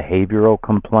with behavioral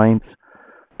complaints.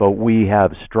 But we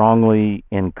have strongly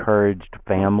encouraged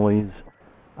families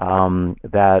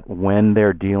that when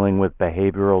they're dealing with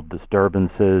behavioral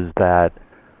disturbances, that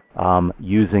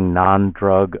using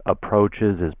non-drug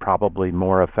approaches is probably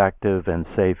more effective and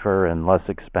safer and less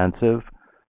expensive,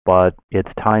 but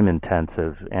it's time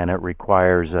intensive and it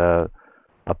requires a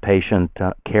patient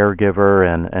caregiver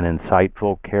and an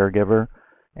insightful caregiver.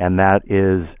 And that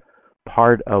is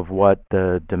part of what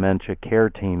the dementia care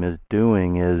team is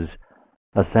doing, is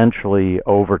essentially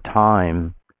over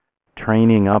time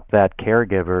training up that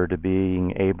caregiver to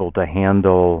being able to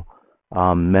handle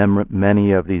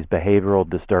many of these behavioral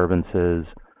disturbances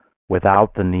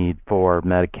without the need for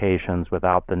medications,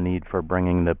 without the need for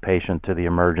bringing the patient to the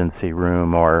emergency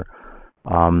room or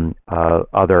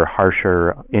other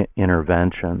harsher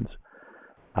interventions.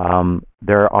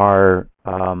 There are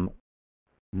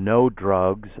no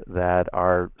drugs that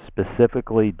are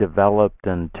specifically developed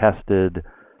and tested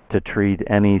to treat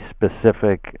any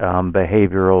specific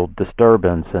behavioral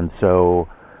disturbance. And so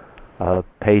a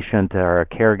patient or a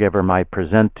caregiver might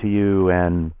present to you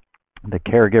and the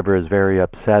caregiver is very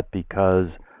upset because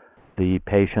the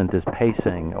patient is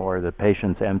pacing, or the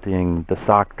patient's emptying the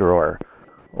sock drawer,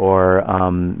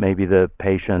 or maybe the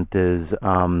patient is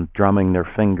drumming their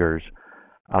fingers.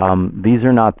 These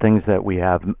are not things that we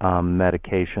have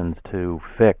medications to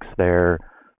fix. They're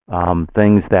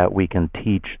things that we can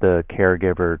teach the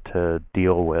caregiver to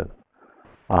deal with.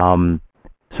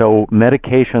 So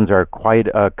medications are quite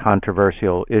a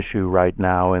controversial issue right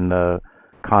now in the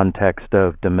context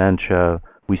of dementia.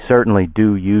 We certainly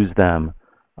do use them,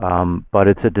 but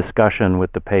it's a discussion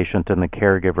with the patient and the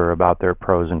caregiver about their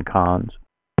pros and cons.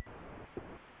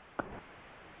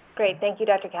 Great. Thank you,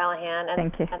 Dr. Callahan.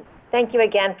 Thank you. And thank you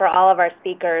again for all of our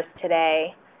speakers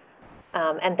today,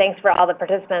 and thanks for all the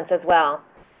participants as well.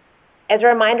 As a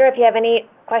reminder, if you have any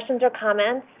questions or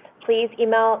comments, please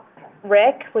email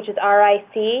Rick, which is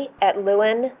RIC, at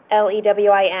lewin,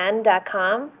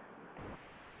 LEWIN.com.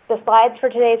 The slides for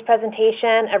today's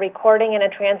presentation, a recording, and a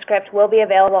transcript will be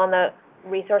available on the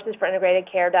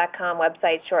resourcesforintegratedcare.com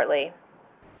website shortly.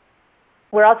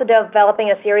 We're also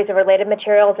developing a series of related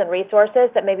materials and resources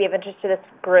that may be of interest to this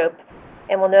group,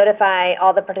 and we'll notify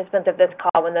all the participants of this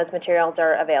call when those materials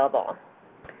are available.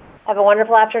 Have a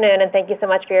wonderful afternoon, and thank you so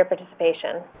much for your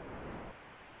participation.